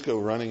the kids go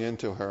running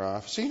into her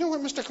office. You know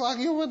what, Mr. Clark,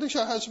 you know what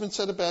your husband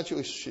said about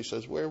you? She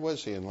says, where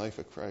was he in Life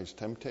of Christ?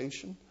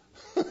 Temptation?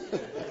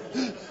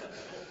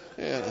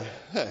 Yeah.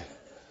 Hey.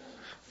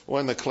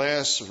 When the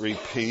class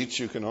repeats,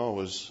 you can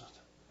always,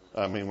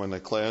 when the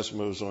class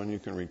moves on, you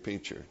can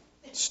repeat your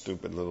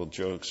stupid little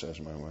jokes, as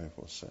my wife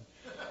will say.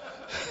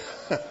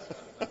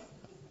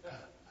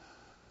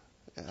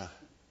 Yeah.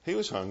 He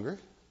was hungry.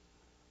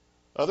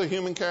 Other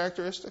human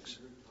characteristics?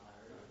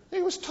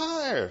 He was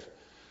tired.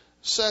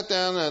 Sat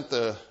down at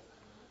the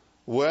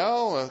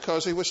well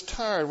because he was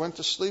tired. Went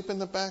to sleep in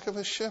the back of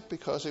a ship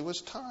because he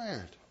was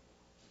tired.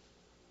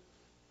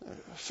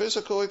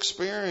 Physical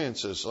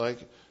experiences like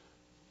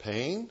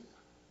pain.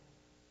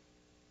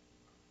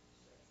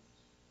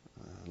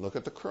 Look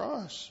at the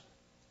cross.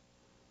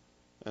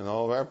 And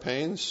all of our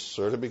pain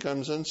sort of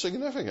becomes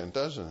insignificant,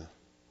 doesn't it?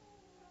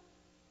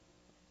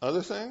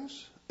 Other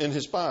things? In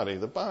his body,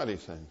 the body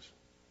things.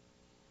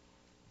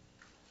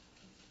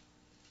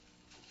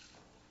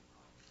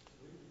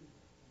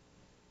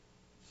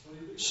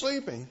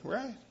 Sleeping,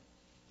 right.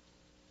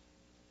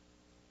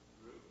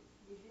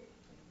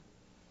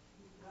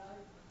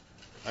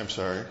 I'm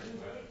sorry.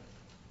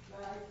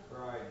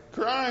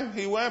 Cried.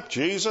 He wept.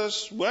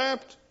 Jesus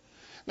wept.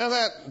 Now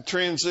that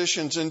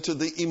transitions into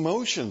the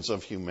emotions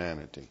of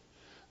humanity.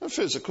 A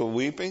physical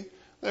weeping.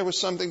 There was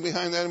something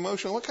behind that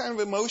emotion. What kind of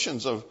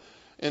emotions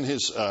in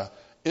his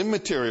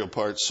immaterial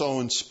part, soul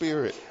and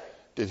spirit,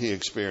 did he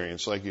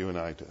experience like you and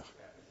I do?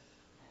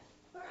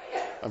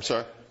 I'm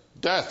sorry?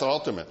 Death,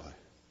 ultimately.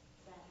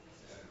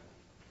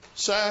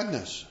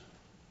 Sadness.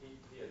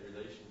 He had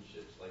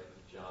relationships like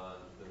with John,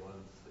 the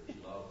ones that he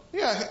loved.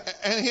 Yeah,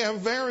 and he had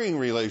varying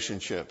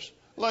relationships.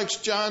 Likes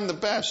John the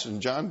best,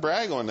 and John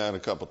bragged on that a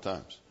couple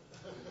times.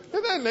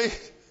 Isn't that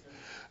neat?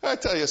 I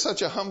tell you,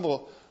 such a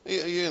humble,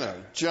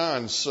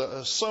 John,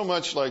 so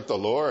much like the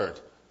Lord,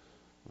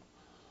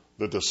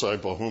 the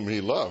disciple whom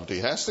he loved. He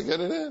has to get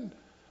it in.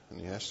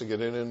 And he has to get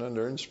it in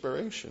under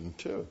inspiration,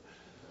 too.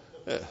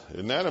 Yeah,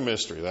 isn't that a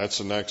mystery? That's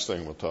the next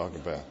thing we'll talk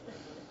about.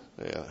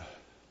 Yeah.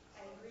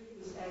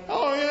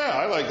 Oh, yeah,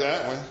 I like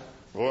that one.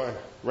 Boy,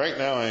 right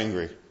now,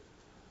 angry.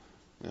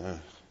 Yeah.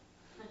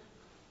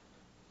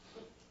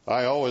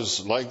 I always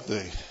like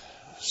the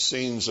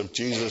scenes of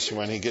Jesus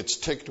when he gets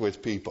ticked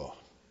with people.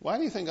 Why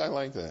do you think I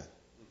like that?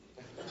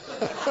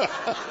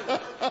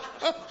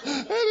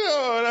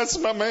 That's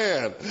my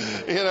man.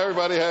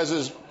 Everybody has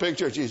his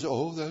picture of Jesus.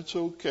 Oh, that's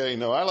okay.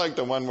 No, I like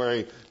the one where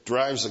he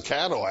drives the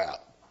cattle out.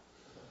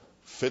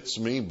 Fits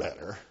me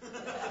better.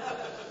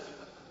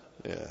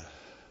 Yeah.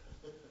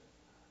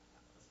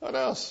 What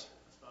else?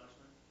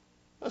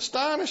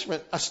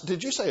 Astonishment.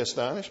 Did you say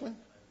astonishment?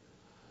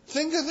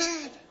 Think of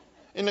that.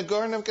 In the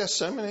Garden of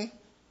Gethsemane,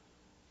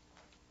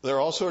 there are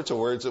all sorts of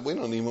words that we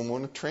don't even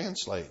want to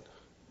translate.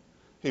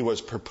 He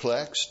was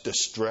perplexed,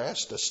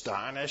 distressed,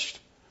 astonished,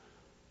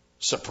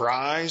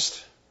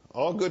 surprised.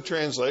 All good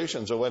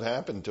translations of what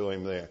happened to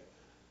him there.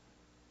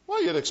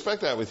 Well, you'd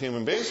expect that with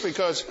human beings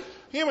because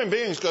human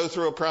beings go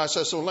through a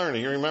process of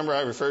learning. You remember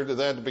I referred to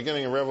that at the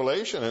beginning of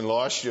Revelation and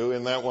lost you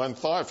in that one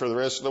thought for the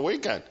rest of the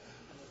weekend.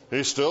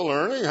 He's still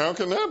learning? How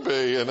can that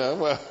be?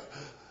 Well,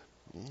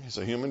 he's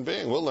a human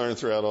being. We'll learn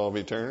throughout all of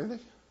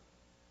eternity.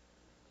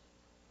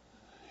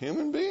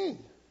 Human being.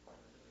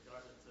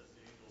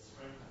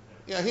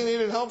 Yeah, he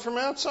needed help from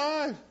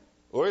outside.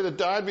 Or he'd have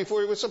died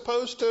before he was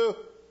supposed to.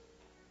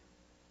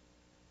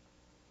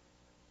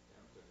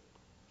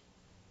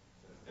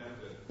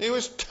 He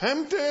was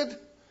tempted.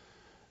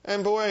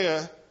 And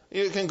boy,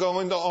 you can go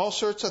into all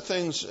sorts of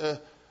things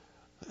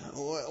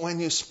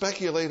when you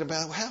speculate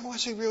about how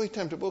was he really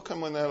tempted. We'll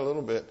come on that a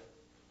little bit.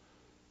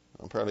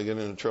 I'll probably get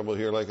into trouble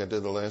here like I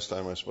did the last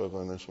time I spoke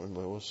on this one,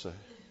 but we'll see.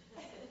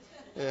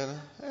 Yeah.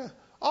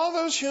 All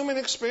those human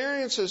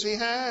experiences he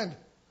had,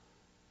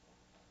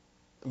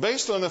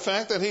 based on the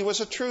fact that he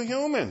was a true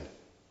human.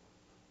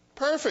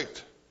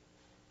 Perfect.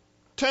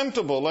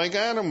 Temptable like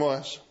Adam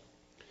was.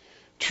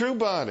 True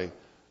body.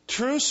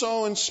 True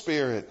soul and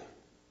spirit.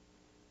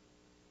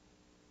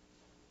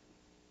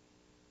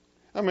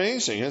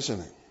 Amazing, isn't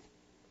it?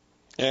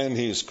 And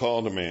he's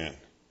called a man.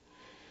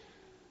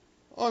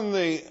 On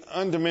the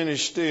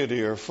undiminished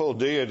deity or full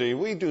deity,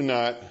 we do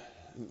not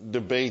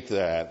debate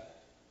that.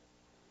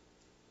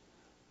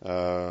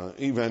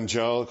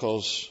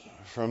 Evangelicals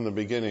from the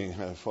beginning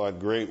have fought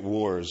great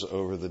wars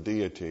over the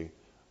deity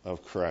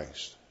of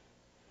Christ.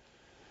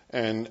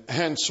 And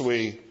hence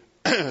we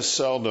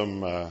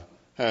seldom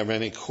have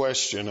any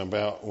question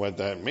about what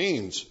that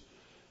means.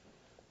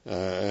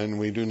 And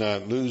we do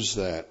not lose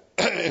that.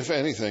 If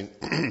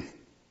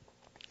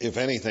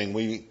anything,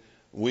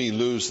 we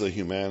lose the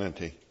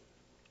humanity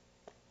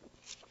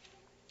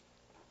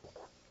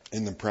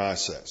in the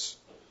process.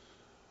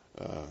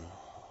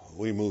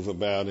 We move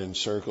about in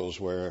circles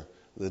where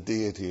the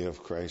deity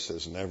of Christ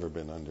has never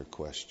been under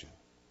question.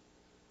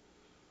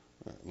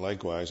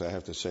 Likewise, I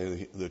have to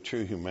say the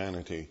true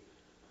humanity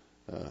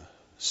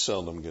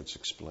seldom gets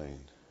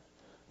explained.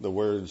 The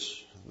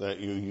words that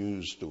you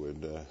used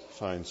would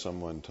find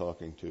someone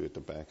talking to you at the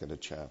back of the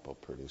chapel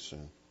pretty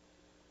soon.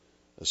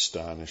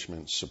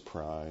 astonishment,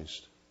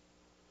 surprised,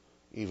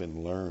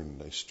 even learned.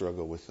 They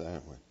struggle with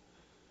that one.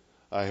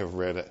 I have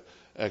read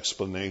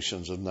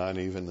explanations of not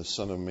even the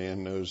Son of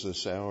Man knows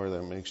this hour.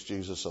 That makes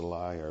Jesus a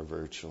liar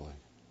virtually.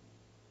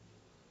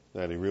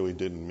 That he really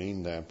didn't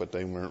mean that, but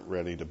they weren't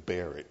ready to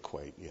bear it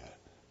quite yet.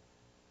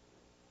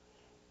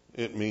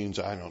 It means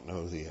I don't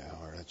know the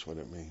hour. That's what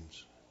it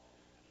means.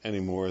 Any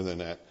more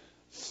than at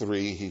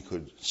 3 he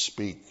could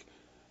speak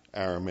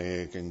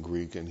Aramaic and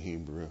Greek and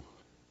Hebrew.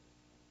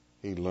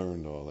 He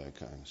learned all that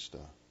kind of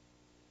stuff.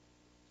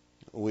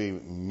 We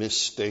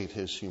misstate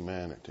his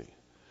humanity.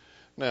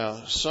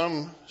 Now,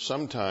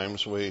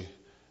 sometimes we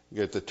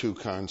get the two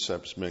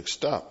concepts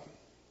mixed up.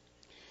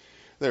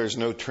 There is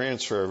no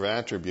transfer of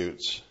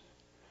attributes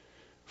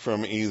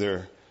from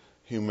either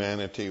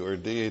humanity or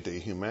deity.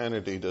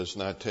 Humanity does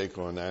not take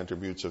on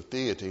attributes of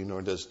deity,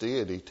 nor does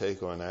deity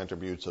take on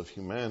attributes of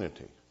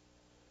humanity.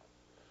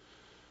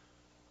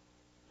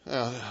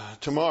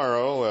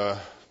 Tomorrow,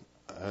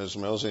 as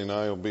Melzy and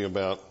I will be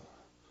about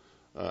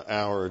an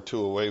hour or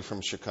two away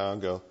from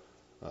Chicago.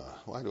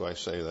 Why do I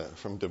say that?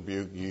 From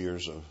Dubuque,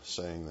 years of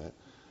saying that.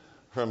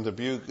 From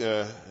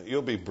Dubuque,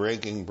 you'll be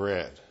breaking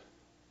bread.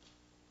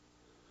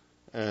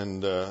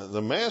 And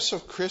the Mass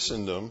of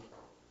Christendom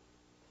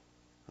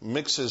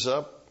mixes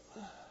up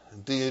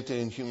deity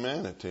and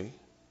humanity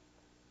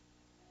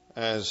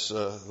as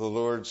the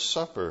Lord's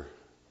Supper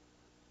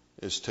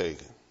is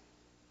taken.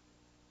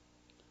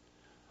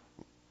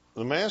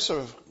 The Mass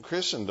of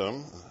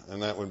Christendom,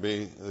 and that would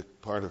be the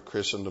part of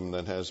Christendom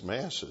that has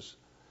Masses,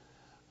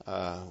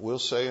 will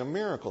say a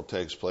miracle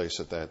takes place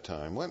at that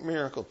time. What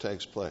miracle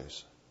takes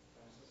place?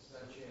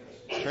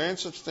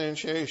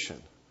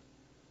 Transubstantiation.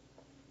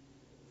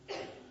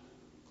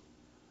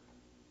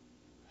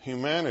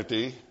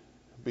 Humanity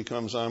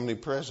becomes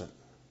omnipresent.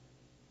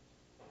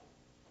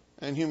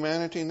 And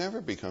humanity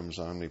never becomes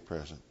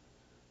omnipresent.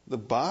 The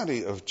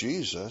body of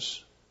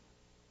Jesus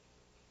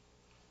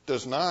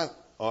does not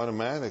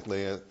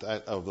automatically, at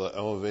that of the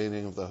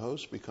elevating of the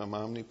host, become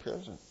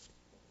omnipresent.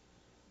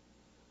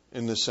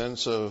 In the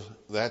sense of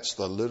that's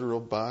the literal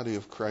body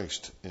of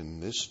Christ in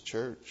this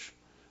church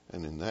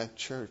and in that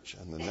church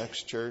and the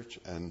next church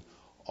and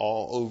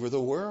all over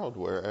the world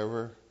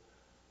wherever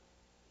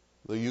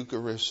the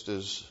Eucharist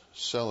is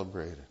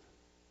celebrated.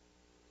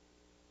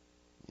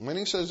 When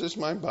he says it's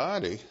my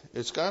body,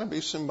 it's got to be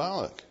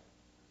symbolic.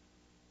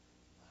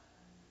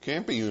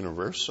 Can't be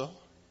universal.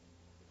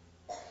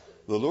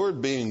 The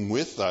Lord being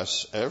with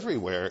us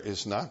everywhere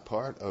is not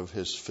part of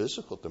his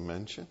physical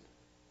dimension.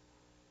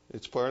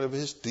 It's part of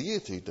his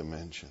deity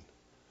dimension.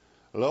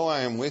 Lo,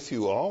 I am with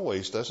you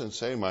always doesn't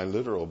say my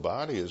literal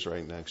body is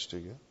right next to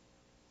you.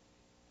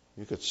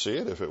 You could see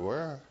it if it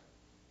were.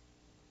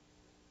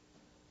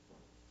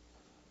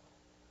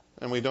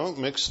 And we don't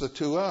mix the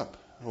two up.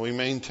 We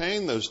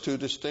maintain those two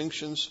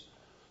distinctions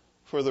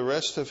for the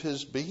rest of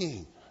his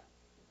being,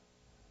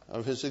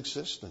 of his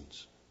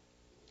existence.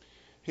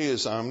 He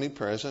is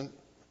omnipresent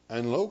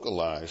and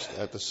localized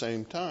at the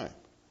same time.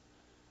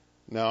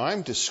 Now,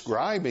 I'm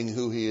describing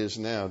who he is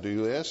now. Do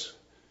you ask?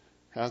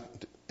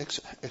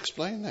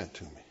 Explain that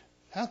to me.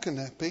 How can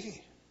that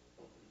be?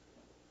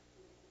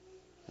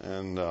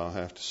 And I'll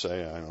have to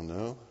say, I don't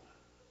know.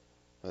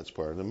 That's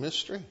part of the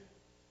mystery.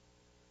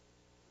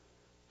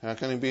 How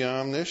can he be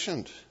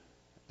omniscient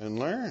and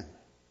learn?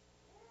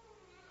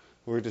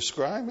 We're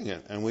describing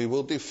it, and we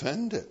will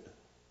defend it.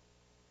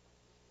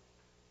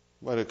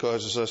 But it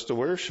causes us to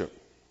worship.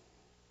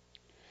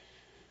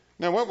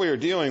 Now, what we are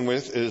dealing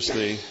with is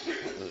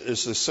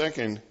the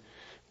second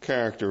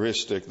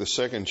characteristic, the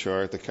second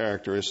chart, the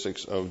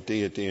characteristics of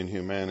deity and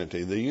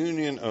humanity. The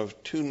union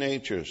of two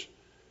natures,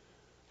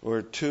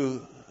 or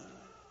two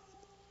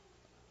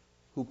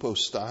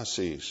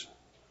hypostases,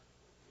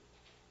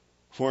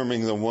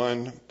 forming the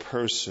one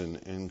person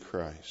in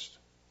Christ.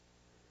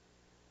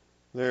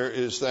 There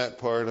is that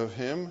part of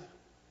him,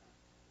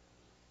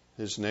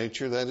 his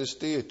nature, that is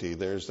deity.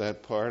 There's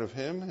that part of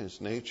him,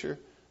 his nature,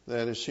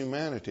 that is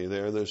humanity.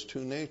 There are those two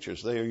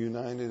natures. They are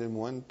united in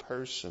one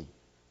person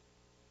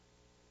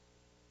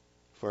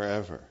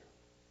forever.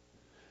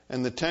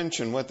 And the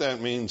tension, what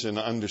that means in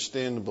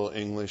understandable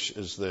English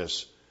is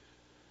this.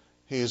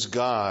 He is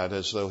God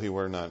as though he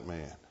were not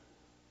man.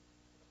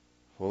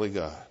 Fully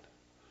God.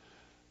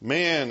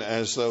 Man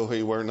as though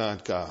he were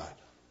not God.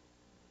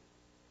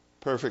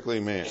 Perfectly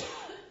man.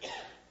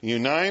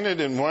 United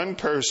in one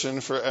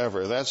person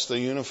forever. That's the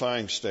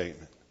unifying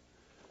statement.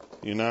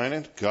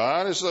 United.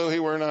 God as though he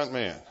were not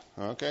man.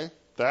 Okay?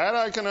 That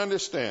I can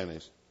understand.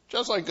 He's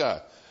just like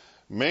God.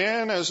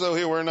 Man as though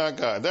he were not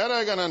God. That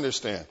I can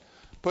understand.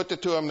 Put the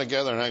two of them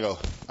together and I go,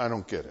 I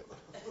don't get it.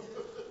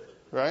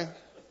 Right?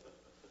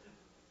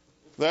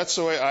 That's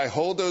the way I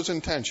hold those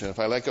in tension. If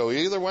I let go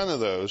either one of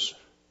those,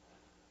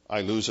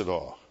 I lose it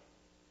all.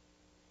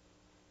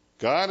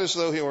 God as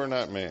though he were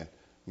not man.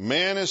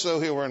 Man as though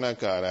he were not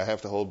God. I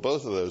have to hold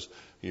both of those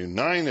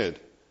united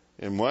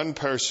in one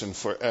person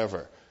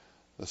forever.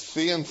 The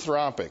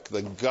theanthropic,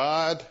 the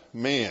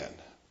God-man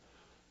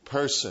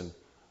person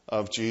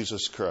of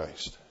Jesus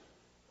Christ.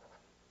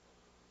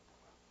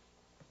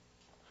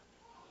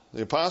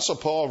 The Apostle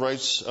Paul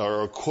writes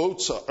or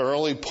quotes an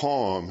early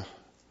poem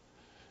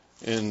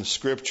in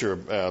Scripture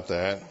about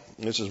that.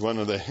 This is one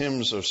of the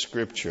hymns of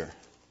Scripture.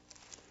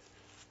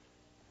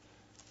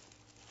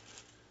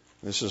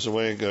 This is the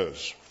way it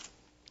goes.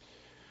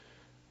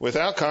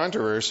 Without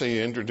controversy,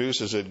 he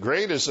introduces it.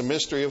 Great is the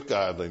mystery of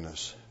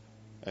godliness.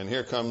 And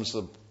here comes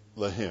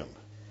the hymn.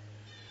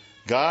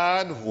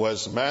 God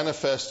was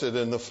manifested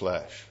in the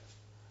flesh.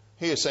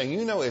 He is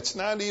saying, it's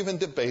not even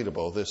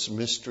debatable, this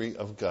mystery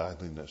of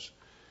godliness.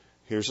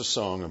 Here's a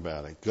song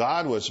about it.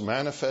 God was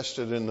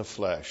manifested in the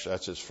flesh.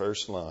 That's his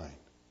first line.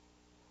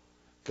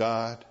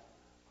 God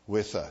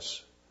with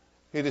us.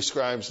 He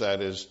describes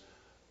that as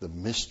the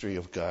mystery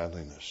of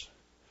godliness.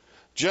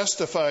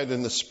 Justified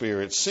in the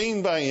Spirit,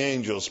 seen by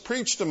angels,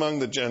 preached among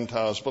the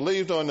Gentiles,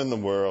 believed on in the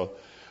world,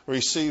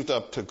 received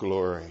up to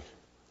glory.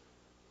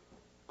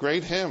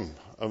 Great hymn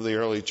of the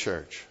early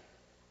church.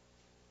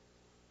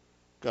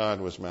 God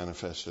was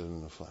manifested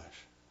in the flesh.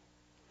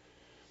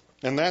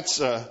 And that's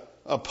a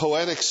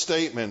poetic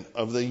statement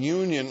of the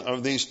union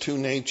of these two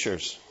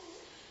natures,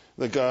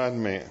 the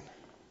God-man.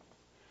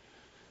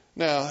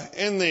 Now,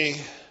 in the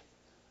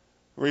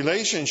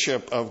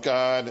relationship of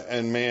God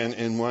and man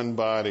in one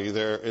body,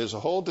 there is a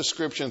whole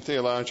description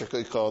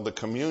theologically called the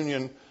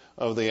communion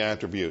of the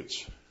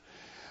attributes.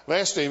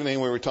 Last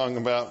evening we were talking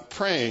about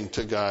praying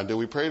to God. Do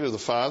we pray to the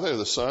Father,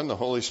 the Son, the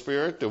Holy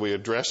Spirit? Do we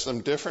address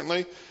them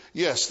differently?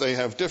 Yes, they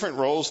have different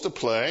roles to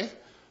play.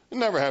 We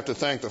never have to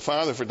thank the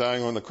Father for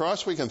dying on the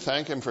cross. We can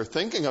thank him for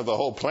thinking of the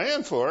whole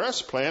plan for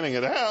us, planning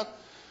it out.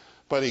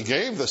 But he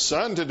gave the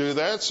Son to do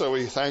that, so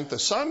we thank the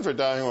Son for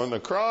dying on the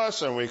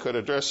cross, and we could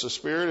address the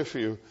Spirit if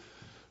you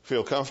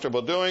feel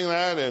comfortable doing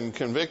that, and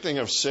convicting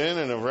of sin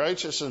and of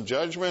righteousness and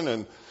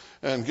judgment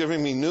and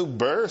giving me new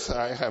birth.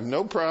 I have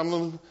no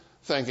problem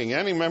thanking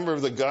any member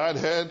of the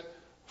Godhead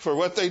for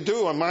what they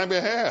do on my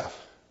behalf.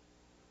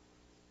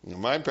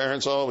 My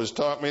parents always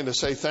taught me to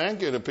say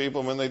thank you to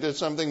people when they did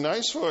something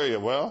nice for you.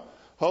 Well,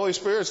 Holy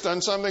Spirit's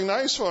done something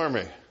nice for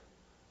me,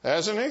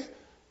 hasn't he?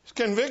 He's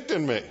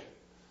convicted me.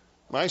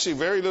 I see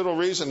very little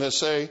reason to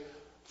say,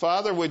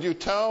 Father, would you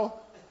tell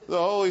the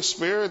Holy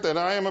Spirit that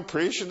I am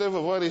appreciative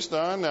of what he's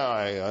done? Now,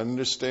 I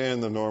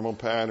understand the normal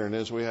pattern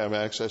is we have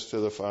access to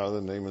the Father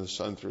in the name of the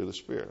Son through the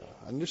Spirit.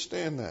 I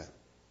understand that.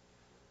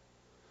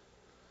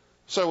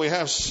 So we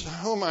have,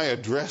 who am I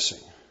addressing?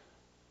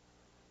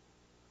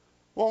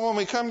 Well, when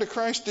we come to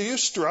Christ, do you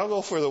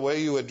struggle for the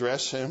way you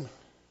address him?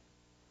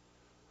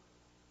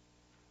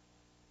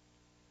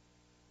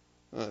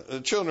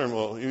 The children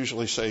will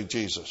usually say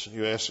Jesus.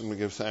 You ask them to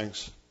give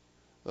thanks.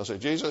 They'll say,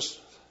 Jesus,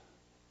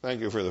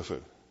 thank you for the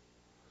food.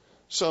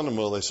 Seldom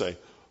will they say,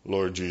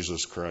 Lord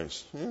Jesus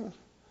Christ. Yeah,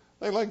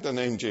 they like the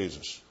name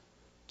Jesus.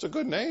 It's a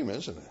good name,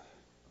 isn't it?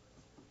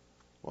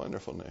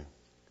 Wonderful name.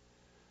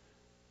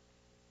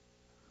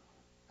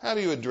 How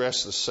do you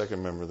address the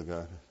second member of the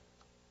Godhead?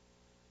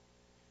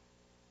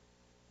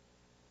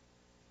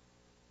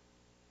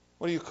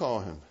 What do you call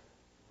him?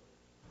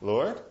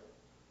 Lord?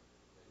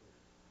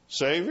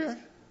 Savior?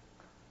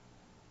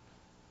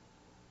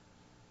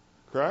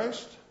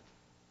 Christ?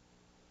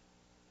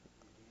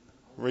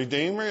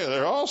 Redeemer?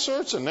 There are all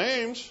sorts of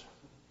names.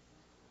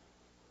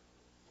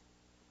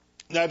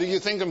 Now, do you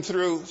think them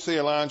through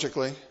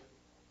theologically?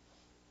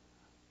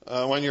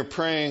 When you're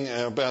praying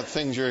about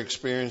things you're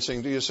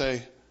experiencing, do you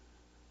say,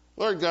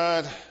 Lord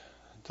God,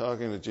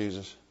 talking to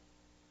Jesus,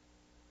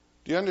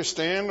 do you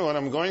understand what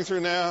I'm going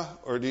through now?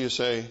 Or do you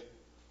say,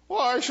 well,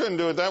 I shouldn't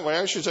do it that way.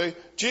 I should say,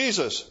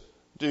 Jesus,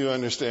 do you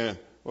understand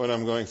what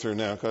I'm going through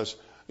now? Because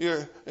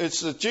it's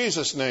the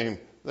Jesus name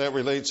that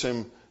relates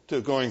him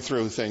to going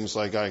through things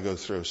like I go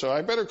through. So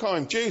I better call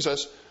him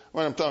Jesus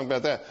when I'm talking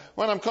about that.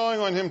 When I'm calling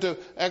on him to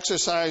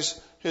exercise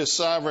his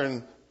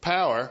sovereign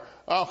power,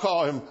 I'll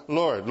call him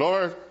Lord.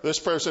 Lord, this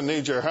person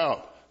needs your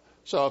help.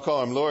 So I'll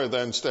call him Lord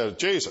then instead of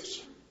Jesus.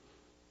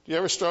 Do you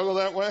ever struggle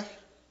that way?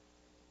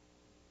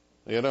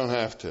 You don't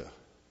have to.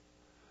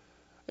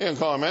 You can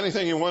call him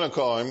anything you want to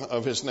call him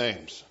of his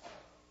names.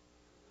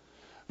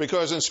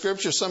 Because in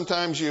Scripture,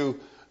 sometimes you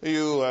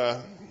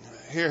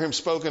hear him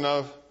spoken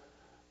of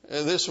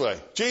this way.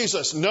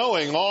 Jesus,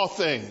 knowing all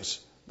things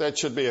that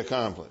should be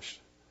accomplished.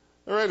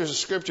 The writers of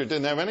Scripture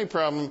didn't have any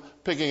problem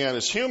picking out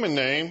his human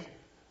name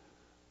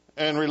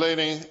and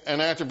relating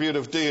an attribute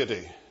of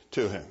deity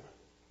to him.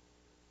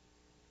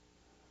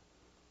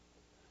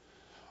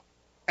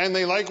 And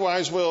they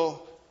likewise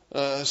will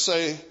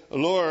say,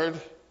 Lord,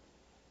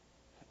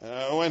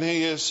 when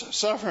he is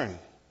suffering.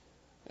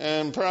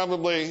 And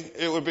probably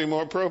it would be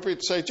more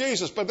appropriate to say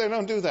Jesus, but they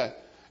don't do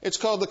that. It's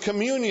called the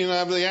communion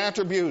of the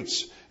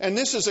attributes. And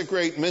this is a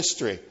great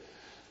mystery.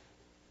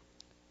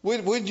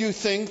 Would you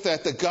think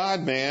that the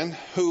God-man,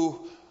 who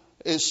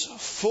is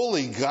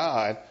fully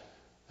God,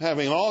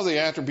 having all the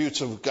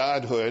attributes of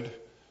godhood,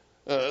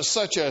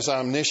 such as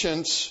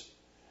omniscience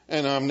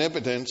and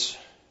omnipotence,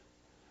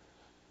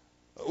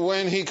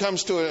 when he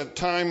comes to a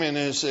time in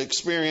his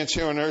experience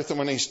here on earth and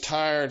when he's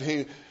tired,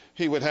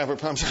 he would have a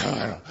problem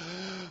saying,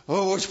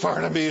 oh, which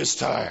part of me is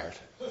tired?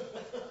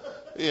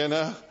 You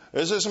know?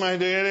 Is this my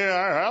deity?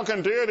 How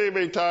can deity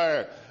be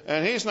tired?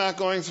 And he's not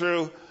going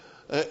through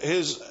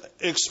his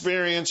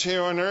experience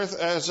here on earth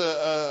as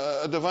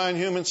a divine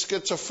human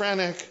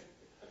schizophrenic.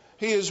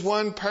 He is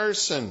one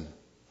person.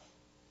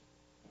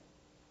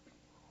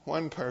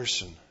 One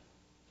person.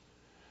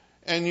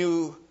 And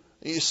you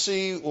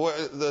see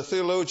what the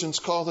theologians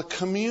call the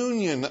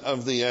communion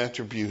of the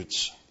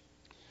attributes,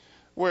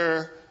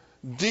 where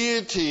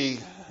deity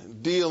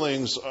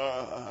dealings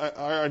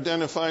are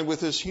identified with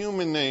his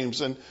human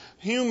names, and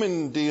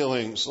human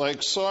dealings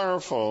like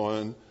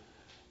sorrowful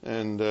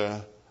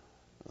and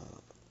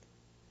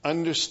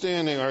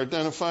understanding are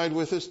identified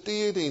with his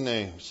deity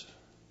names.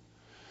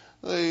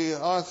 The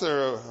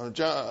author,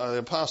 the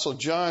Apostle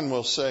John,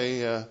 will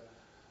say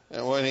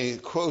when he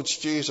quotes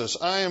Jesus,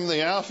 I am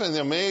the Alpha and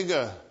the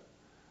Omega,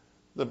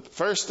 the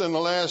first and the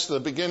last, the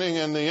beginning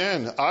and the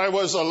end. I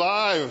was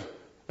alive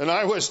and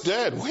I was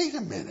dead. Wait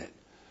a minute.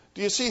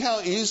 Do you see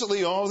how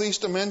easily all these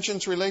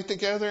dimensions relate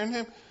together in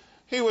him?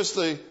 He was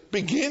the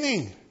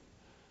beginning,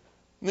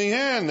 the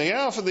end, the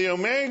Alpha, the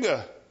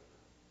Omega,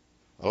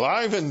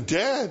 alive and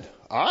dead.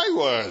 I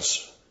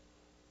was.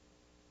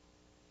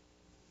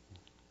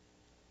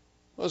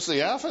 Was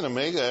the Alpha and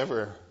Omega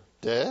ever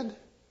dead?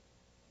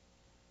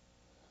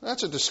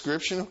 That's a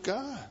description of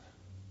God.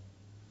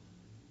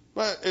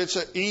 But it's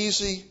an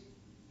easy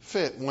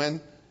fit. When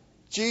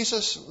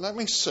Jesus, let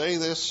me say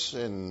this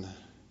in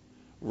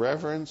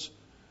reverence,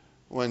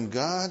 when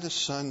God the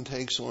Son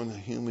takes on a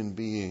human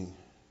being,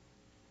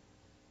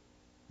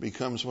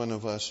 becomes one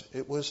of us,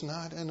 it was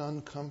not an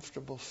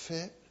uncomfortable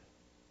fit.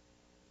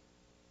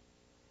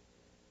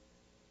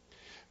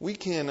 We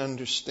can't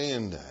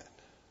understand that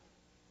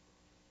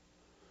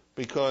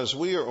because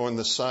we are on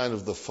the side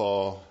of the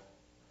fall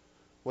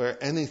where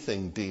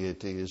anything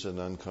deity is an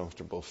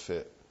uncomfortable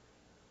fit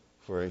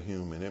for a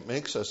human. It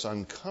makes us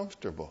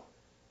uncomfortable.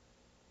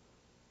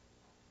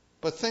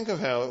 But think of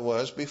how it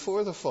was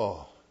before the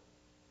fall,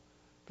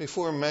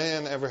 before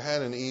man ever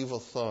had an evil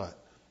thought,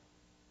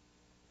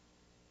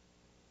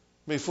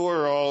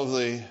 before all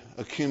the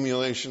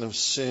accumulation of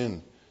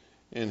sin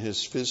in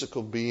his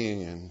physical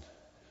being and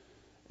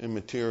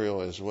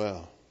immaterial as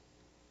well.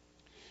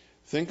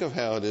 Think of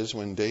how it is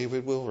when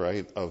David will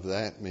write of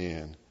that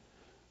man,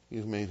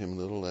 you've made him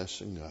little less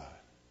than God.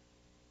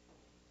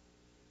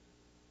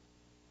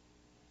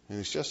 And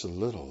he's just a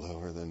little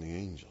lower than the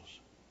angels.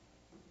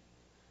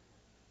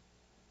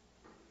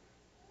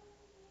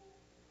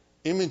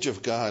 Image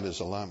of God is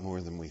a lot more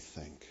than we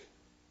think.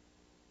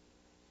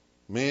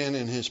 Man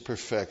in his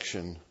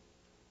perfection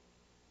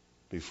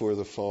before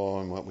the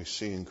fall and what we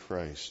see in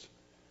Christ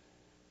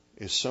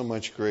is so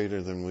much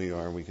greater than we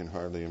are, we can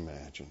hardly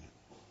imagine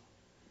it.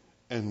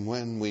 And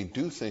when we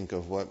do think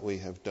of what we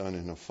have done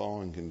in a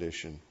fallen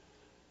condition,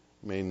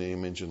 made in the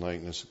image and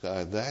likeness of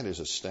God, that is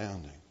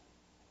astounding.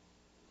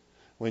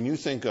 When you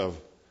think of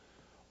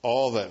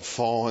all that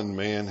fallen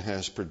man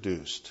has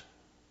produced,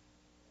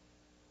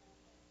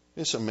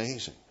 it's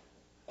amazing.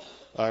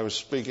 I was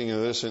speaking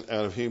of this out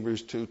of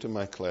Hebrews 2 to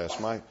my class.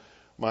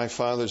 My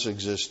father's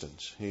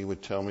existence, he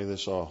would tell me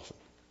this often.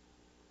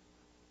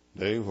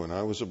 Dave, when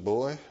I was a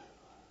boy,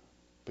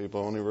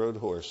 people only rode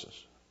horses.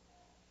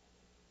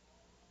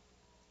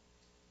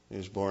 He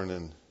was born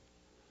in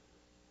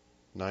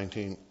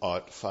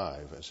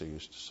 1905, as he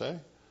used to say,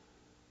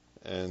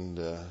 and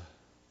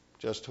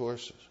just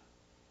horses.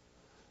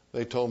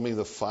 They told me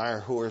the fire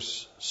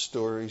horse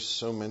story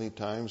so many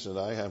times that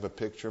I have a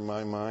picture in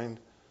my mind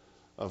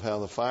of how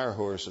the fire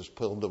horses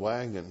pulled the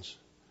wagons,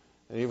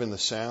 and even the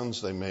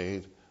sounds they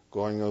made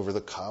going over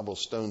the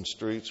cobblestone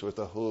streets with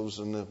the hooves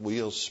and the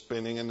wheels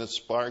spinning and the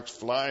sparks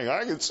flying.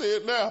 I can see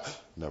it now.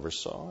 Never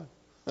saw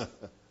it.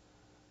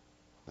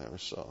 Never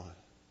saw it.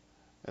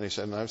 And he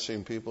said, and I've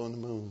seen people on the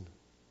moon.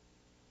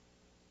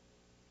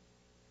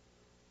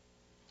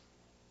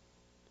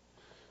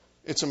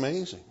 It's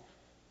amazing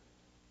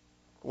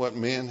what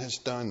man has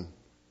done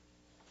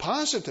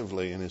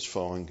positively in his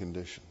fallen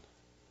condition.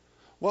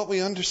 What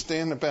we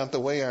understand about the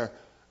way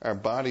our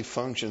body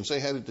functions. They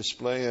had a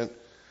display at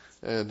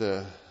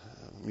the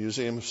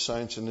Museum of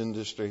Science and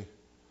Industry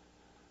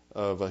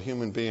of a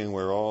human being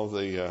where all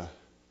the,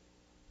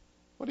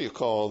 what do you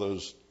call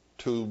those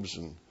tubes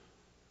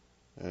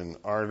and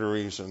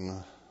arteries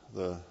and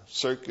the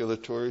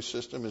circulatory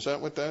system? Is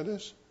that what that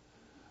is?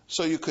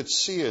 So you could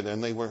see it,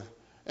 and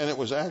it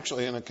was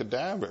actually in a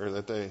cadaver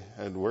that they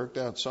had worked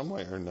out some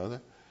way or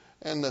another.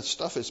 And the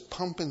stuff is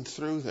pumping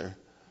through there.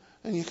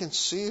 And you can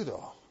see it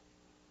all.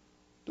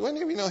 Do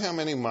any of you know how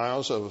many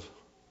miles of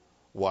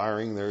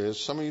wiring there is?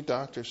 Some of you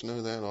doctors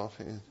know that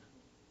offhand.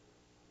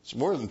 It's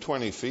more than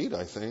 20 feet,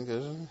 I think,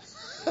 isn't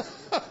it?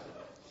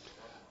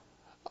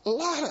 A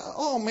lot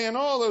of,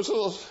 all those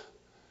little...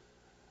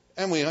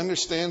 And we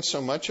understand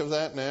so much of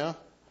that now.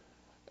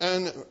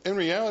 And in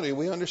reality,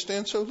 we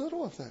understand so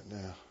little of that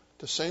now at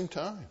the same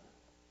time.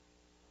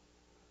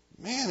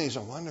 Man, he's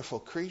a wonderful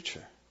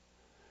creature.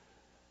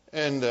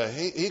 And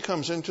he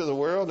comes into the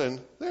world, and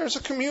there's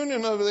a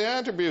communion of the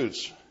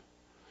attributes.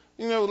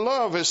 You know,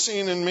 love as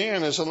seen in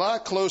man is a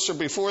lot closer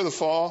before the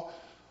fall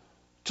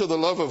to the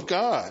love of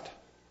God.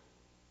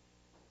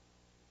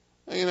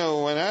 You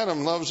know, when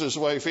Adam loves his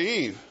wife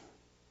Eve,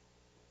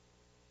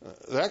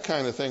 that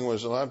kind of thing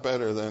was a lot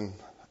better than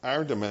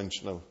our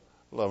dimension of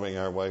loving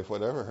our wife,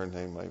 whatever her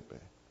name might be,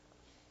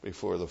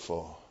 before the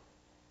fall.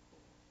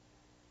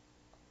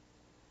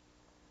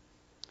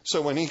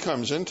 So when he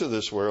comes into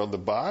this world, the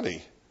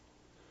body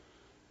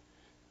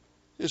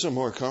is a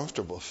more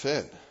comfortable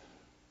fit,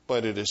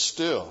 but it is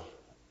still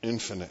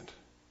infinite,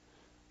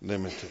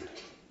 limited.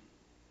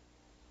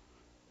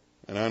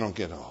 And I don't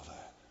get all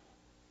that.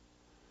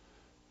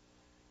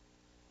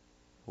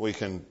 We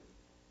can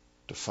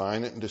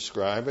define it and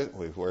describe it.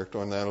 We've worked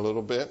on that a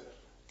little bit.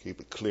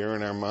 Keep it clear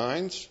in our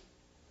minds.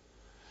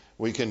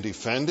 We can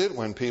defend it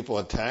when people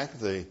attack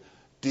the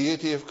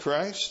deity of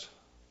Christ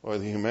or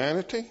the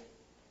humanity.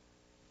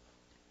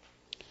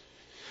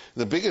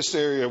 The biggest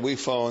area we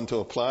fall into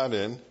a plot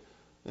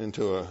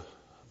into a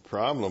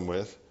problem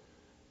with,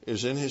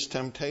 is in his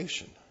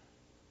temptation.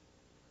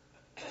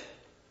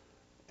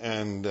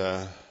 And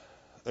there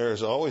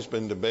has always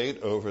been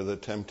debate over the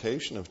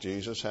temptation of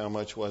Jesus. How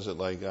much was it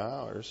like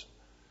ours?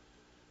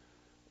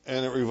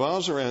 And it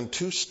revolves around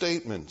two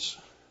statements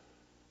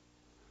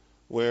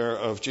where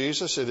of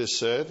Jesus it is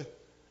said,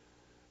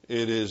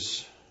 it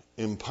is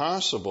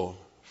impossible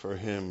for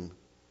him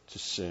to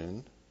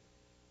sin,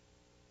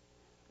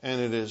 and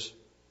it is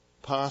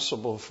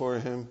possible for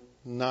him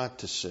not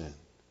to sin.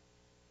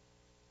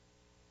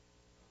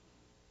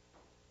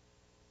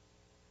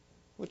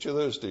 Which of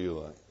those do you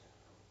like?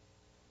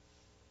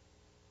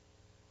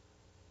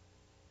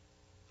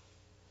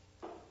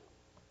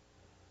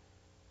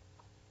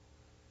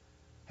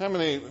 How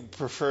many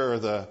prefer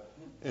the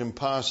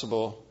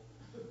impossible,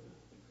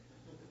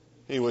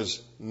 he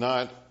was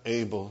not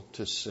able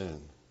to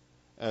sin,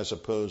 as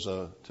opposed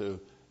to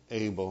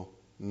able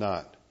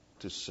not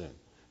to sin?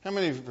 How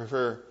many of you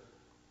prefer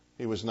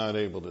he was not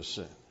able to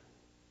sin?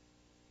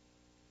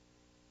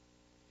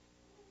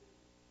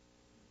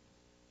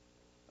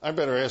 I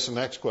better ask the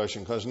next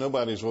question because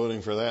nobody's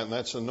voting for that, and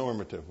that's the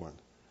normative one.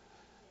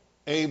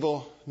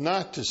 Able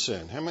not to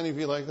sin. How many of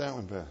you like that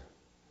one better?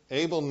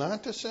 Able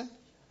not to sin?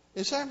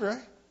 Is that right?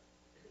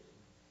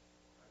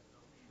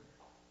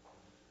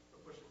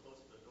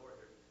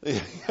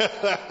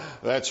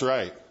 That's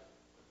right.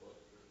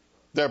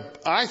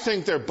 I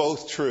think they're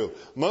both true.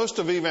 Most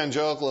of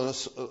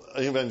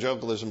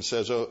evangelicalism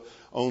says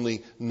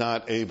only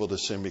not able to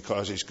sin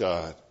because he's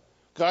God.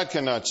 God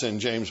cannot sin,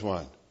 James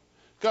 1.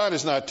 God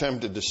is not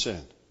tempted to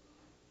sin.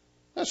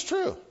 That's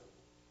true.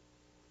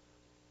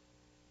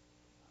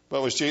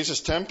 But was Jesus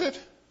tempted?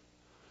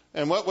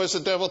 And what was the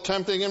devil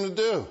tempting him to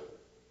do?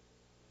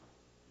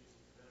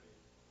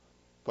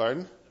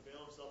 Pardon? Avail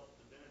himself of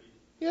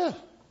divinity.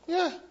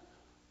 Yeah.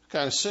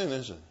 Kind of sin,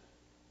 isn't it?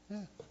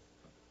 Yeah.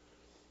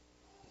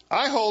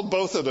 I hold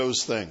both of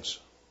those things.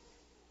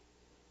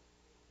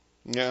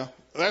 Yeah.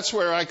 That's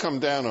where I come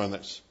down on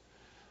this.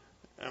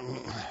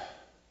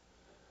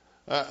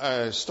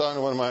 I was talking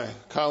to one of my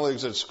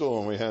colleagues at school,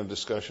 and we had a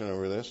discussion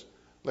over this.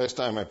 Last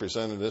time I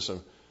presented this,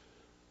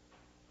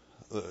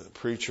 the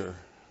preacher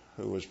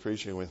who was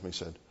preaching with me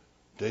said,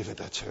 "David,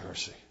 that's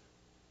heresy.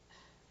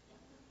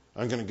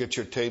 I'm going to get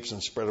your tapes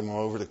and spread them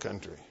all over the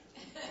country."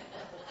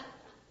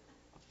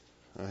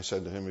 And I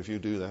said to him, "If you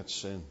do, that's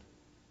sin."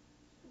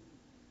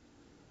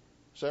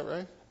 Is that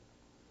right?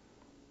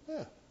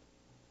 Yeah.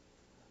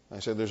 I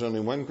said, there's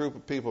only one group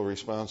of people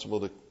responsible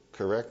to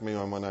correct me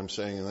on what I'm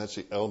saying, and that's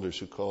the elders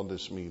who called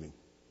this meeting.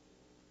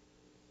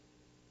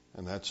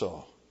 And that's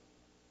all.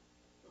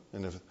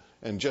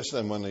 And just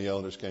then when the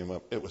elders came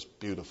up, it was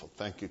beautiful.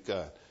 Thank you,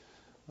 God.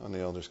 When the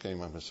elders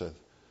came up and said,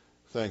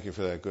 "Thank you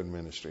for that good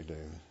ministry,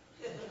 David."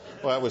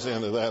 Well, that was the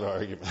end of that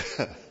argument.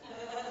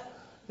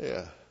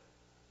 Yeah.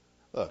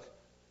 Look,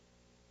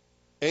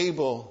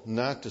 able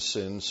not to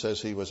sin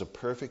says he was a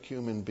perfect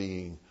human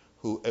being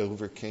who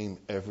overcame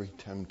every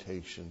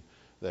temptation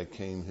that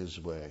came his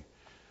way.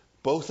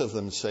 Both of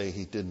them say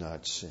he did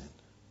not sin.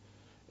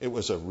 It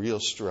was a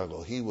real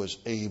struggle. He was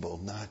able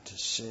not to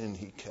sin.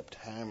 He kept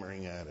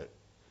hammering at it.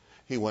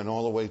 He went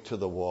all the way to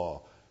the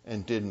wall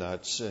and did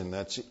not sin.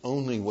 That's the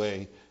only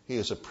way he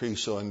is a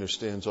priest who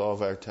understands all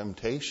of our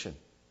temptation.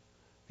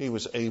 He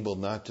was able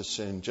not to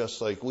sin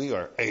just like we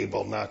are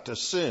able not to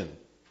sin.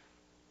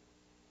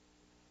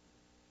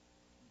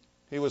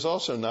 He was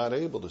also not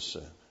able to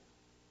sin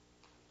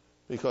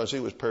because he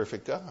was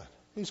perfect God.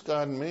 He's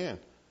God and man.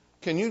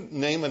 Can you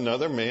name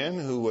another man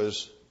who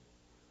was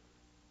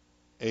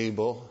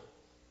able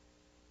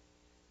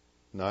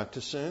not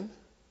to sin?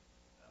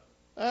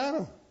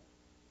 Adam.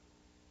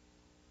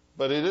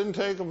 But he didn't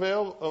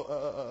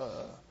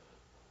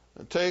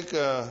take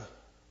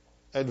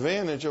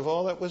advantage of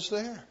all that was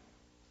there.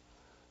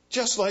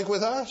 Just like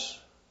with us.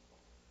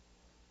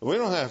 We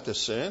don't have to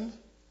sin.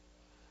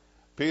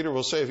 Peter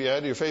will say, if you add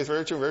to your faith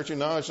virtue, virtue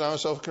knowledge,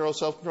 knowledge self-control,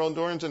 self-control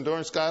endurance,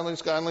 endurance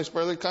godliness, godliness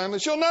brotherly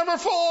kindness, you'll never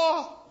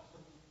fall.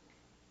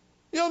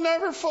 You'll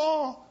never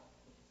fall.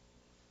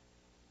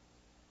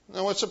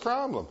 Now what's the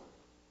problem?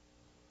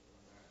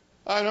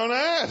 I don't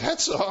add.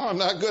 That's all. I'm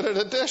not good at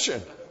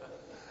addition.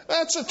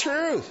 That's the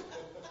truth.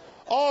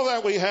 All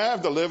that we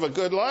have to live a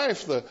good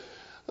life, the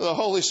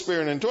Holy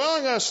Spirit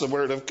indwelling us, the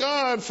Word of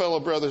God,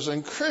 fellow brothers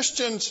and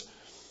Christians,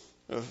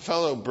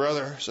 fellow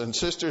brothers and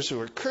sisters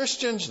who are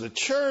Christians, the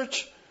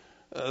church,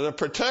 the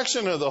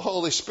protection of the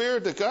Holy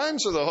Spirit, the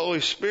guidance of the Holy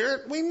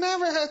Spirit. We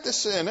never have to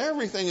sin.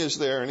 Everything is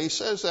there. And he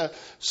says that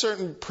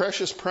certain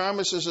precious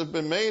promises have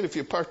been made. If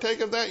you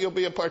partake of that, you'll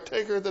be a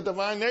partaker of the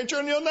divine nature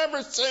and you'll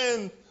never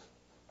sin.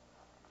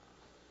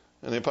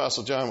 And the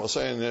Apostle John will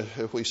say, and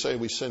if we say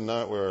we sin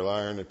not, we're a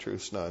liar and the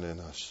truth's not in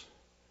us.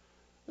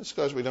 It's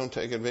because we don't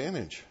take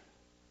advantage.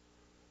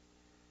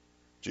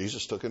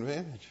 Jesus took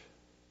advantage.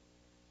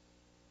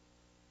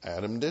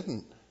 Adam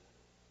didn't.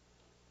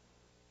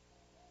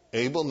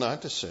 Able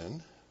not to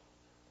sin.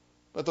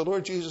 But the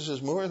Lord Jesus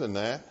is more than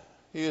that.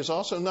 He is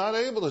also not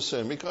able to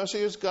sin because he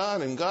is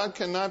God, and God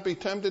cannot be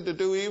tempted to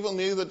do evil,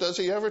 neither does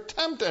he ever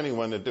tempt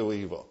anyone to do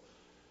evil.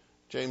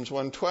 James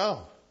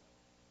 1:12.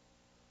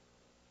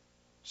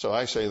 So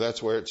I say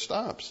that's where it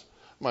stops.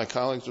 My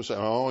colleagues will say,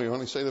 oh, you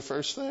only say the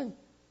first thing.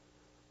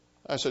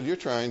 I said, you're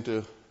trying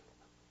to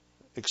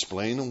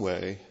explain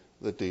away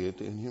the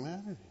deity and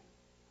humanity.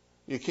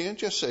 You can't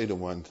just say the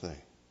one thing.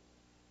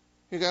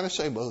 You got to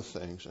say both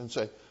things and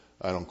say,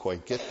 I don't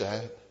quite get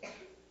that,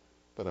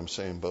 but I'm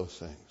saying both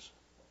things.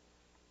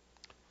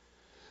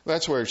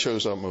 That's where it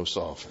shows up most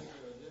often. Is there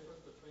a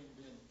difference between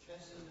being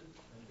tested and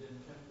being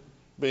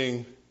tempted?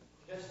 Being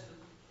Tested.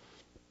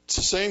 It's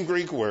the same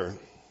Greek word.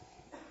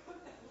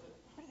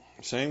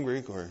 Same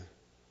Greek word.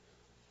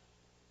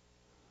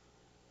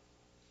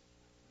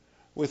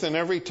 Within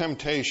every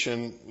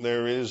temptation,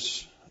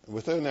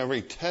 within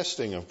every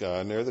testing of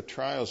God, and there are the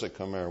trials that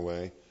come our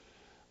way,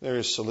 there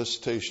is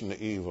solicitation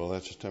to evil.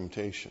 That's a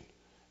temptation.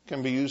 It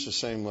can be used the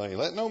same way.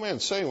 Let no man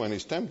say when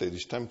he's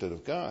tempted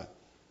of God.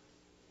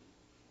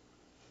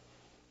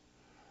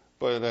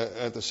 But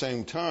at the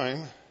same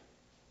time,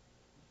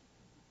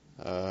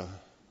 the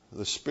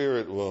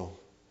Spirit will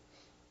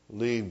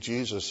lead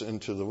Jesus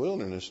into the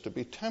wilderness to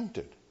be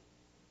tempted.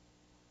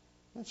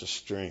 That's a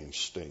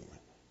strange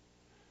statement.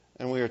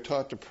 And we are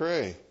taught to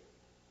pray.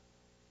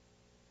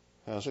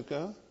 How's it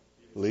go?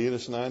 Lead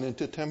us not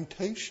into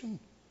temptation.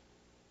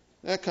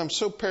 That comes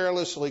so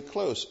perilously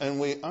close. And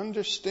we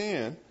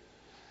understand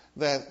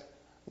that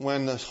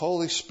when the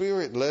Holy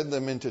Spirit led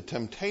them into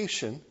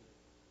temptation,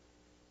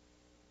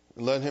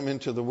 led him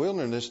into the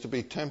wilderness to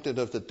be tempted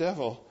of the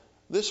devil,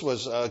 there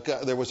was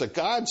a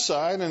God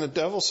side and a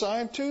devil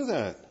side to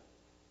that.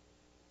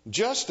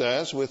 Just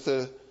as with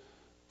the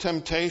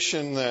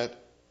temptation that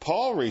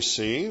Paul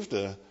received,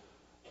 the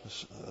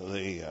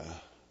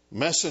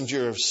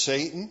messenger of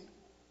Satan,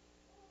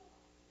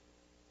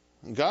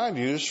 God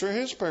used for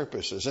his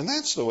purposes. And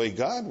that's the way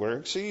God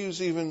works. He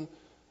uses even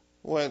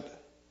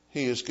what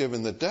he has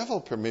given the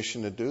devil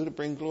permission to do to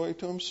bring glory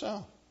to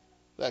himself.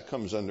 That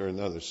comes under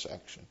another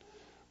section.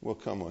 We'll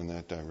come on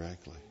that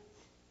directly.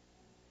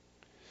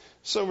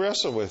 So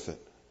wrestle with it.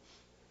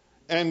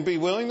 And be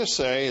willing to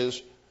say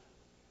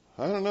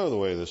I don't know the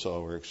way this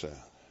all works out.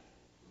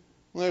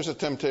 Well, there's a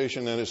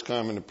temptation that is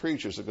common to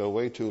preachers to go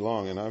way too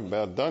long, and I've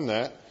about done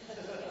that.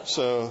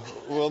 So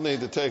we'll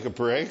need to take a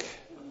break.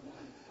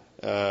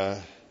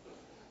 If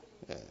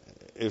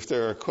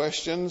there are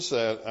questions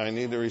that I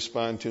need to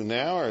respond to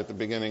now or at the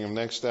beginning of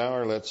next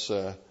hour, let's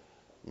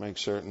make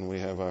certain we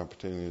have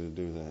opportunity to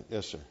do that.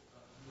 Yes, sir.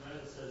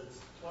 It says it's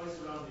twice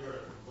around the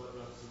earth and what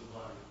runs through the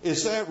body.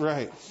 Is that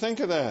right?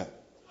 Think of that.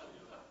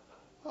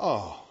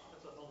 Oh.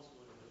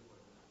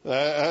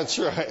 That's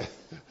right.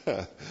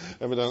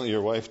 Evidently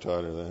your wife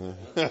taught her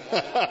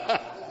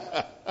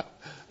that.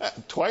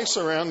 Twice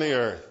around the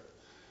earth.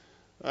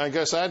 I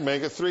guess I'd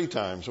make it 3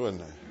 times,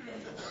 wouldn't I?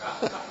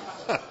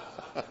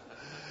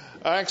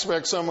 I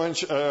expect someone.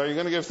 Are you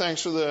going to give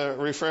thanks for the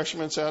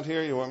refreshments out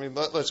here? You want me?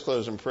 Let's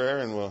close in prayer,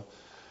 and we'll.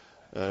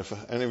 If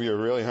any of you are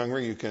really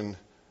hungry, you can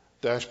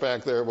dash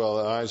back there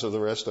while the eyes of the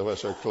rest of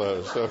us are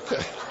closed.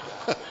 Okay.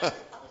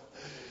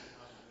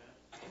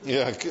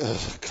 Yeah.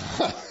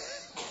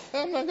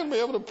 I'm not going to be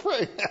able to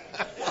pray.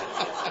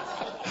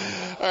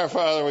 Our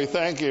Father, we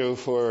thank you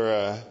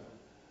for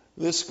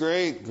this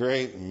great,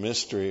 great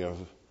mystery of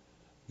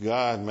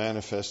God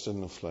manifested in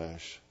the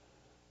flesh.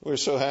 We're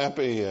so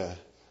happy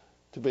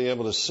to be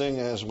able to sing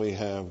as we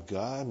have,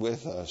 God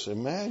with us,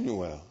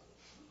 Emmanuel.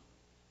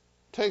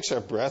 Takes our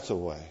breath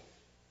away.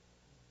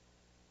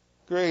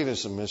 Great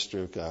is the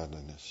mystery of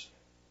godliness.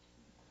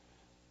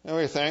 And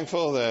we're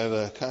thankful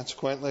that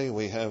consequently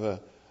we have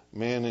a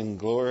man in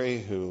glory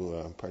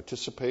who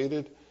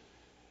participated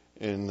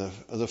in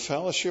the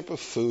fellowship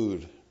of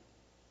food,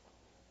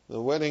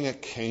 the wedding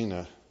at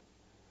Cana,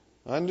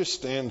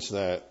 understands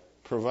that,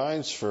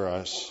 provides for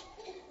us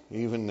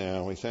even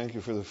now. We thank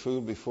you for the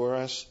food before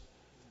us,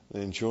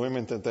 the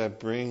enjoyment that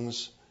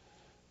brings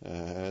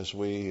as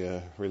we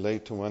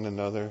relate to one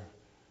another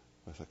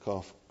with a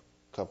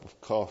cup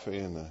of coffee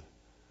and a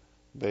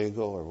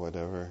bagel or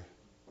whatever.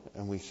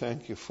 And we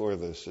thank you for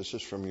this. This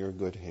is from your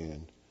good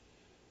hand.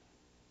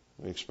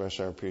 We express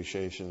our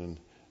appreciation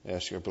and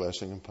ask your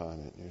blessing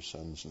upon it in your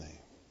Son's name.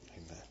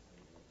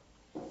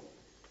 Amen.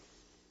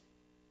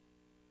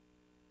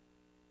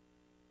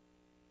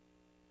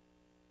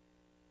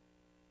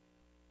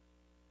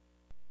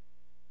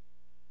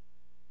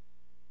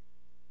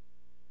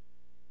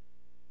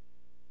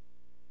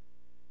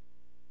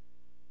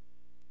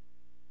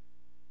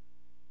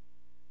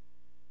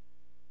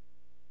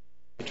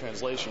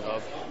 translation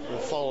of, will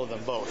follow them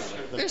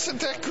both.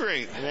 Isn't that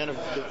great? And then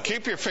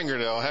Keep your finger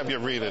there. I'll have you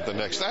read it the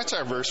next. That's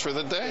our verse for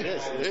the day.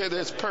 It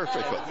is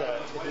perfectly.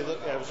 if you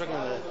look, I was looking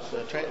at the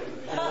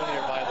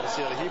Interlinear Bible to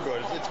see how the Hebrew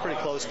is. It's pretty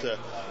close to,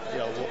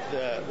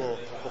 we'll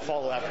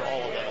follow after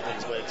all of them. I think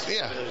is what it's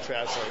really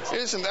translates.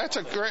 Isn't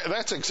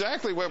that's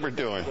exactly what we're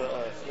doing.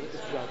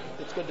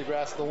 It's good to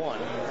grasp the one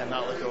and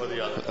not let go of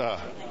the other.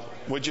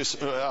 Would you?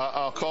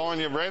 I'll call on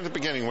you right at the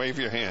beginning. Wave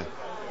your hand.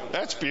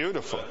 That's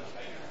beautiful.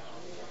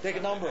 Take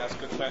a number. Yes.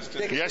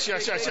 Take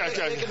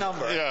a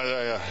number.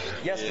 Yeah.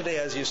 Yesterday,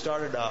 as you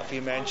started off,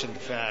 you mentioned the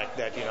fact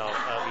that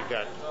we've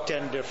got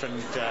 10 different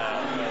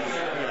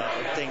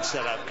things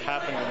that have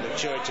happened in the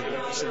church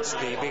since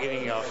the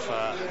beginning of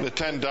the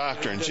 10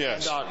 doctrines.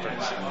 Yes. 10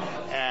 doctrines,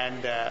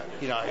 and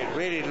it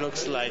really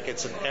looks like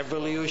it's an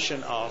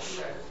evolution of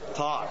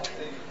thought.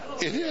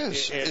 It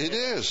is. It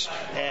is.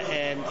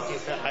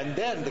 And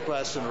then the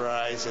question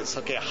arises: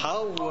 okay,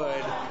 how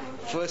would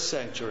first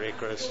century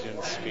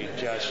Christians be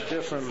judged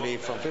differently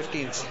from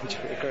 15th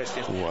century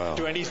Christians to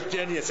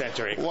 20th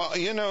century? Well,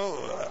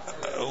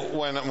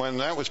 when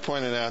that was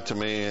pointed out to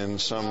me in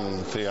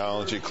some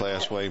theology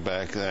class way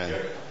back then,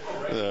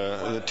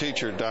 the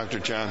teacher, Dr.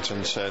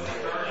 Johnson, said,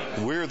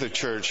 "We're the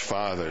church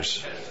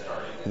fathers.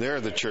 They're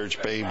the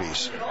church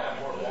babies."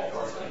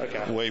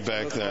 Okay. Way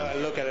back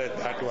then. Look at it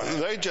that way.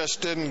 They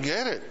just didn't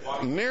get it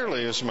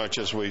nearly as much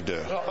as we do.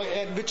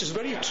 And which is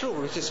very true.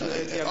 Which is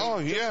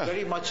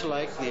very much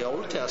like the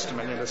Old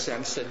Testament in a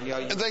sense that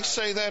they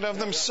say that of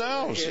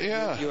themselves.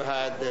 You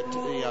had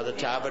the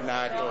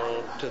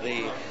tabernacle to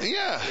the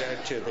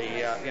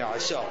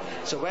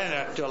so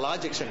when to a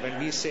large extent when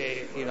we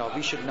say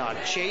we should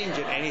not change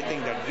in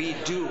anything that we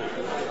do,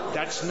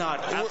 that's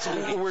not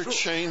absolutely we're true.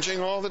 Changing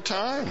all the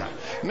time.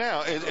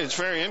 Now it's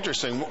very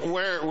interesting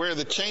where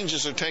the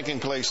changes are taking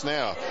place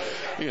now.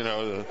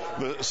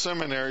 The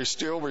seminaries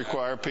still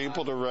require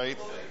people to write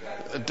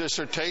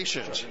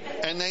dissertations,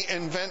 and they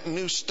invent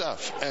new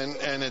stuff,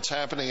 and it's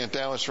happening at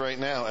Dallas right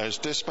now as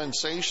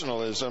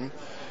dispensationalism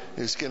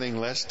is getting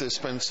less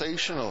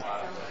dispensational.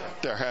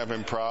 They're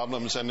having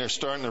problems, and they're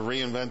starting to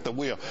reinvent the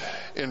wheel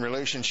in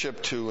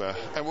relationship to,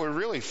 and we're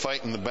really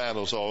fighting the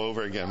battles all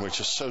over again,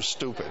 which is so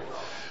stupid.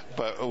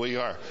 But we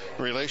are.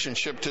 In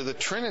relationship to the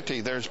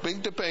Trinity, there's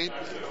big debate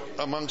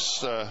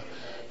amongst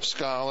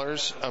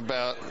scholars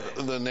about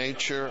the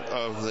nature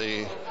of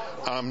the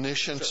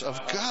omniscience of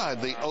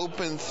God. The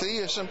open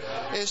theism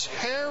is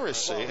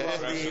heresy.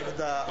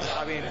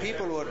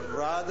 People would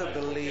rather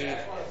believe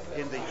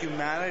in the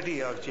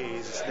humanity of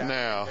Jesus than in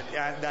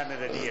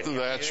the deity.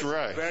 That's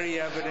right. Very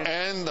evident.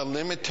 And the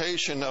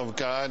limitation of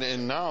God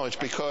in knowledge,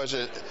 because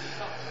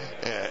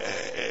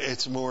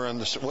it's more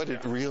understood. What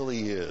it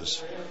really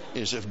is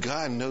if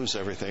God knows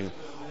everything,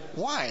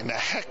 why in the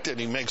heck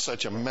did he make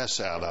such a mess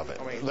out of it?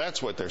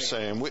 That's what they're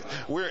saying.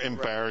 We're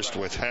embarrassed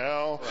with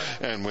hell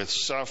and with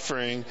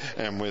suffering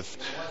and with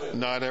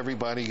not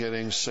everybody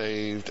getting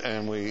saved.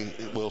 And we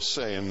will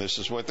say, and this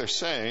is what they're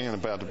saying, and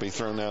about to be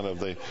thrown out of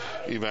the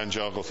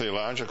Evangelical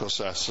Theological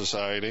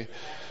Society,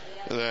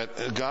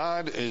 that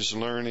God is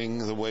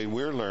learning the way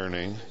we're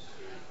learning,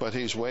 but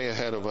he's way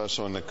ahead of us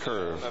on the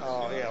curve.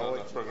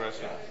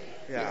 Progressive.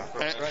 Yeah,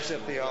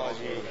 progressive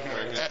theology.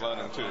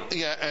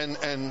 Yeah,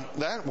 and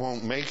that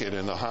won't make it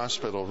in the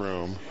hospital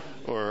room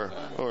or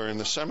in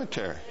the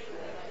cemetery.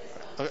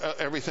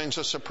 Everything's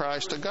a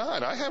surprise to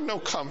God. I have no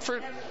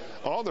comfort.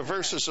 All the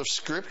verses of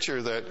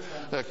Scripture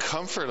that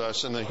comfort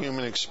us in the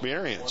human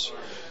experience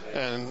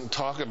and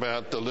talk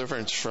about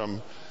deliverance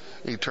from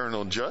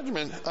eternal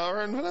judgment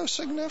are of no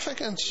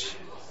significance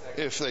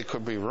if they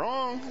could be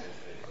wrong.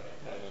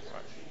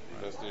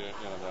 There's the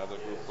other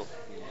group of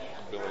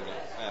building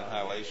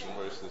annihilation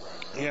versus.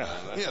 Yeah,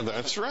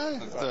 that's right.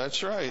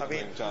 That's right.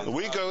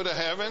 We go to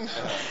heaven,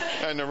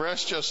 and the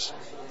rest just.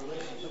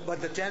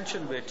 But the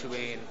tension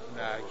between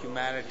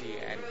humanity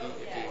and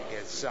deity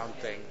is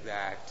something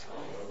that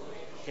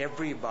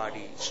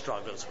everybody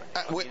struggles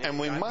with. And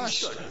we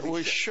must.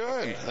 We should.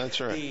 Okay. That's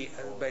right.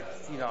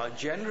 But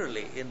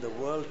generally in the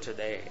world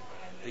today,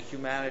 the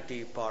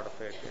humanity part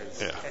of it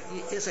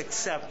is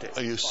accepted.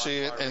 You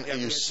see it,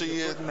 and you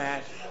see it.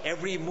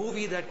 Every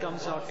movie that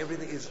comes out,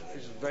 everything is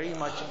very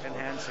much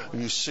enhancing.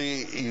 You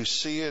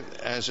see it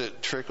as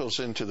it trickles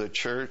into the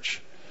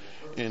church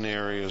in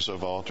areas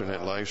of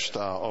alternate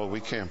lifestyle. Oh,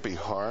 we can't be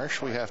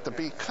harsh. We have to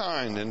be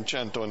kind and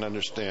gentle and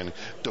understanding.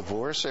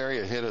 Divorce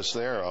area hit us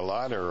there a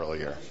lot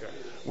earlier,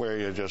 where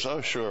you just,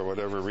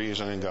 whatever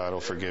reason, and God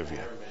will forgive you.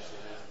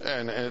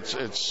 And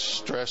it's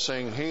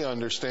stressing. He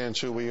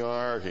understands who we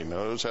are. He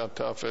knows how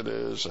tough it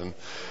is, and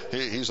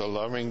he's a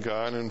loving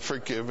God and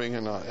forgiving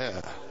and all.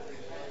 Yeah.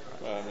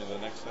 Well, the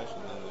next session,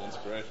 the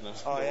inspiration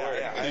of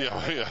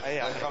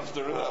that comes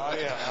through.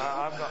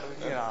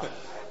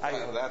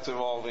 That's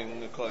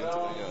evolving according to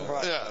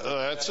the. Yeah,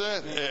 that's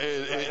it.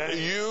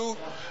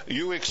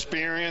 You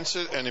experience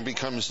it, and it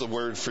becomes the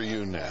word for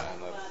you now.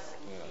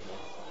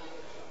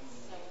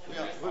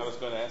 I was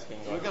going to ask him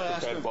about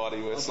prepared body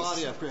versus... A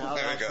body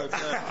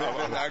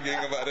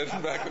arguing about it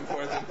back and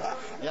forth.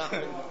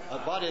 A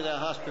body that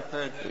has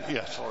prepared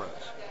for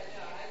us.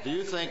 Do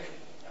you think,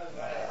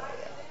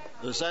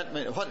 does that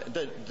mean,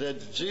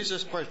 did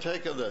Jesus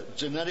partake of the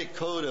genetic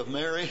code of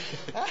Mary?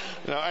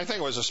 No, I think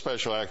it was a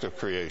special act of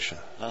creation.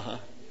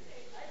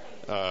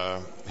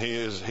 He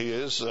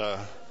is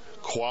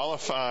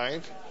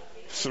qualified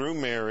through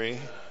Mary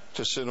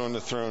to sit on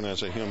the throne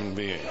as a human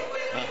being.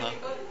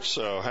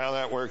 So how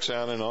that works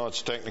out in all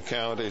its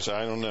technicalities,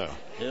 I don't know.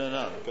 You don't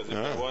know. Because if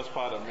it was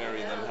part of Mary,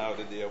 then how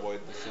did they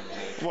avoid the sin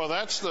nature? Well,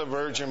 that's the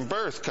virgin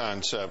birth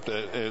concept.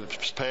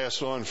 It's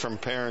passed on from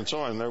parents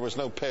on. There was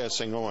no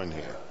passing on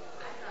here.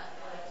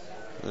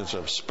 It's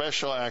a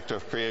special act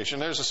of creation.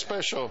 There's a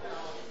special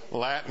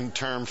Latin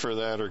term for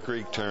that or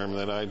Greek term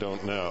that I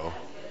don't know.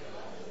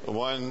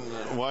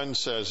 One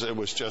says it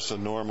was just a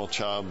normal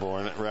child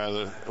born,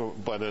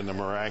 but in a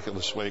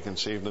miraculous way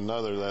conceived.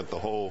 Another that the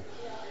whole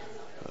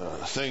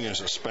thing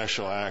is a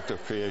special act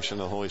of creation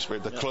of the Holy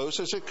Spirit. The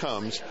closest it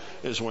comes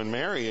is when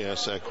Mary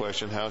asks that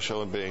question, how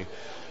shall it be?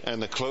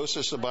 And the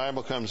closest the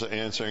Bible comes to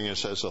answering it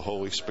says the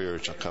Holy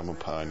Spirit shall come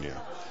upon you.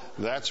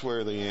 That's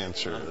where the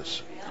answer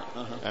is.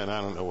 And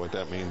I don't know what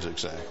that means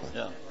exactly.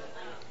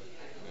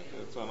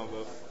 It's one of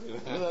those.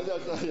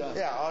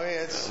 Yeah, I mean,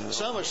 it's...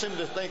 Some seem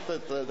to think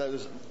that that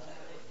is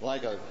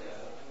like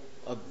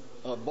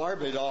a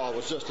Barbie doll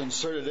was just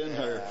inserted in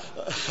her.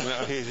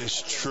 No, he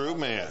is true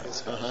man.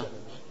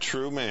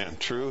 True man,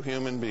 true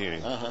human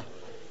being.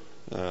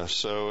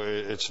 So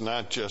it's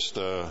not just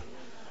a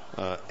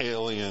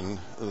alien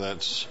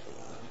that's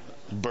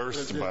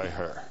birthed by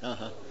her.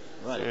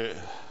 Right.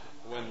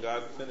 When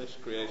God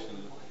finished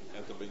creation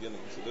at the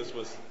beginning, so this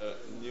was a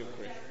new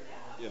creation.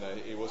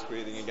 He was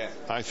creating again.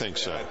 I think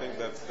so. I think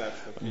that's the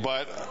key.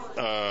 But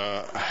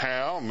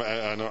how?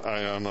 I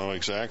don't know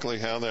exactly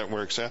how that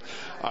works out.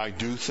 I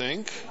do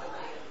think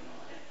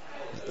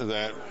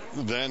that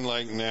then,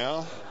 like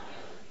now,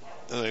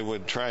 they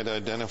would try to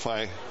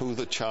identify who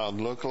the child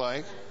looked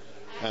like,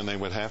 and they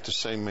would have to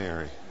say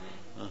Mary,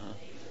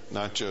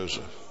 not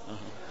Joseph.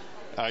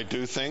 I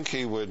do think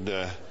he would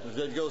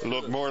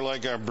look more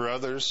like our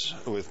brothers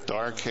with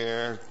dark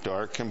hair,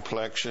 dark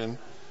complexion.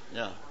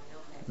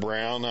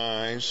 Brown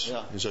eyes.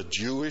 He's a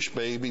Jewish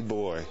baby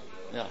boy.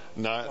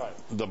 Not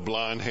the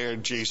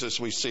blonde-haired Jesus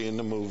we see in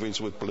the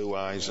movies with blue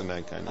eyes and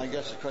that kind of thing. I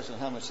guess the question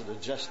is how much of the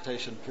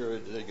gestation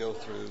period did they go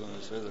through? And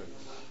it's either,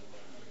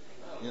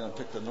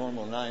 took the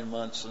normal 9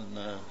 months and...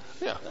 the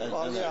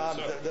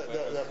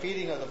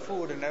feeding of the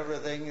food and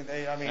everything,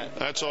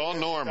 that's all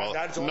normal.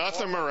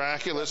 Nothing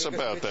miraculous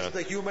about that. It's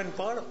the human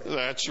part of it.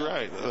 That's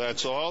right.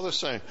 That's all the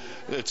same.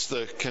 It's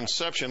the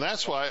conception.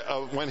 That's why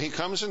when he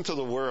comes into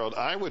the world,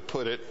 I would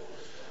put it,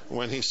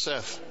 when he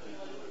saith,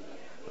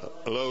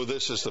 lo,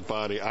 this is the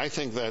body, I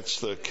think that's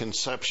the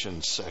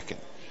conception second.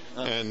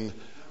 And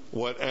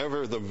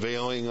whatever the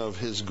veiling of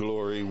his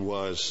glory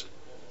was,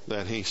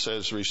 that he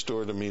says,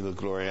 restore to me the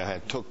glory I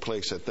had, took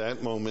place at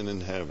that moment in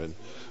heaven,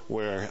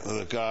 where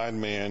the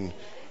God-man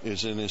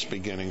is in his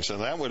beginnings. And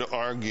that would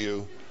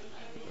argue,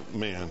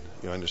 you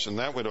understand,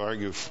 that would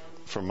argue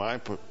from my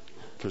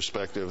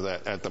perspective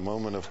that at the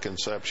moment of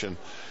conception,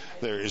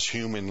 there is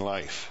human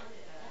life.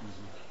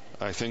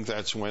 I think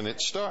that's when it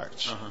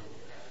starts.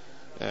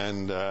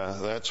 And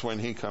that's when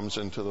he comes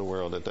into the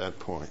world at that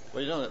point.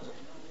 Well,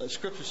 the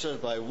Scripture says,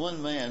 by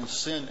one man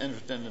sin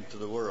entered into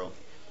the world.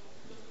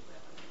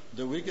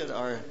 Do we get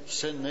our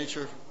sin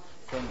nature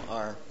from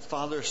our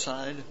father's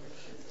side?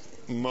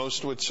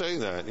 Most would say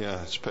that,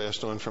 it's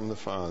passed on from the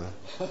father.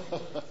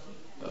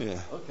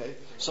 Okay.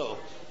 So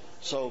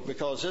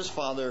because his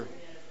father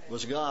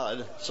was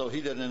God, so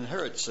he didn't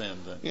inherit sin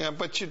then. Yeah,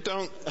 but you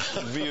don't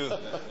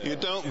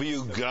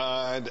view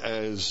God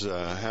as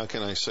how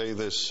can I say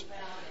this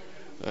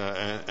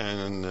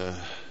and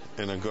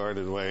in a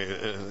guarded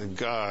way,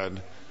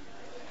 God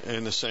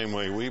in the same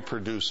way we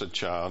produce a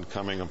child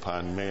coming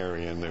upon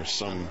Mary, and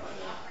there's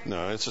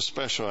it's a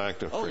special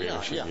act of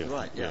creation.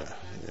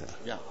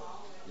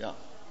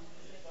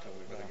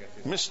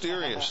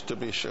 Mysterious, to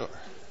be sure.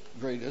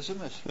 Great,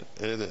 isn't it?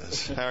 It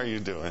is. How are you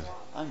doing?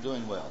 I'm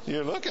doing well.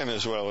 You're looking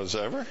as well as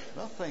ever.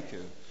 Well, thank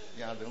you.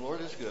 Yeah, the Lord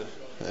is good.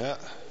 Yeah.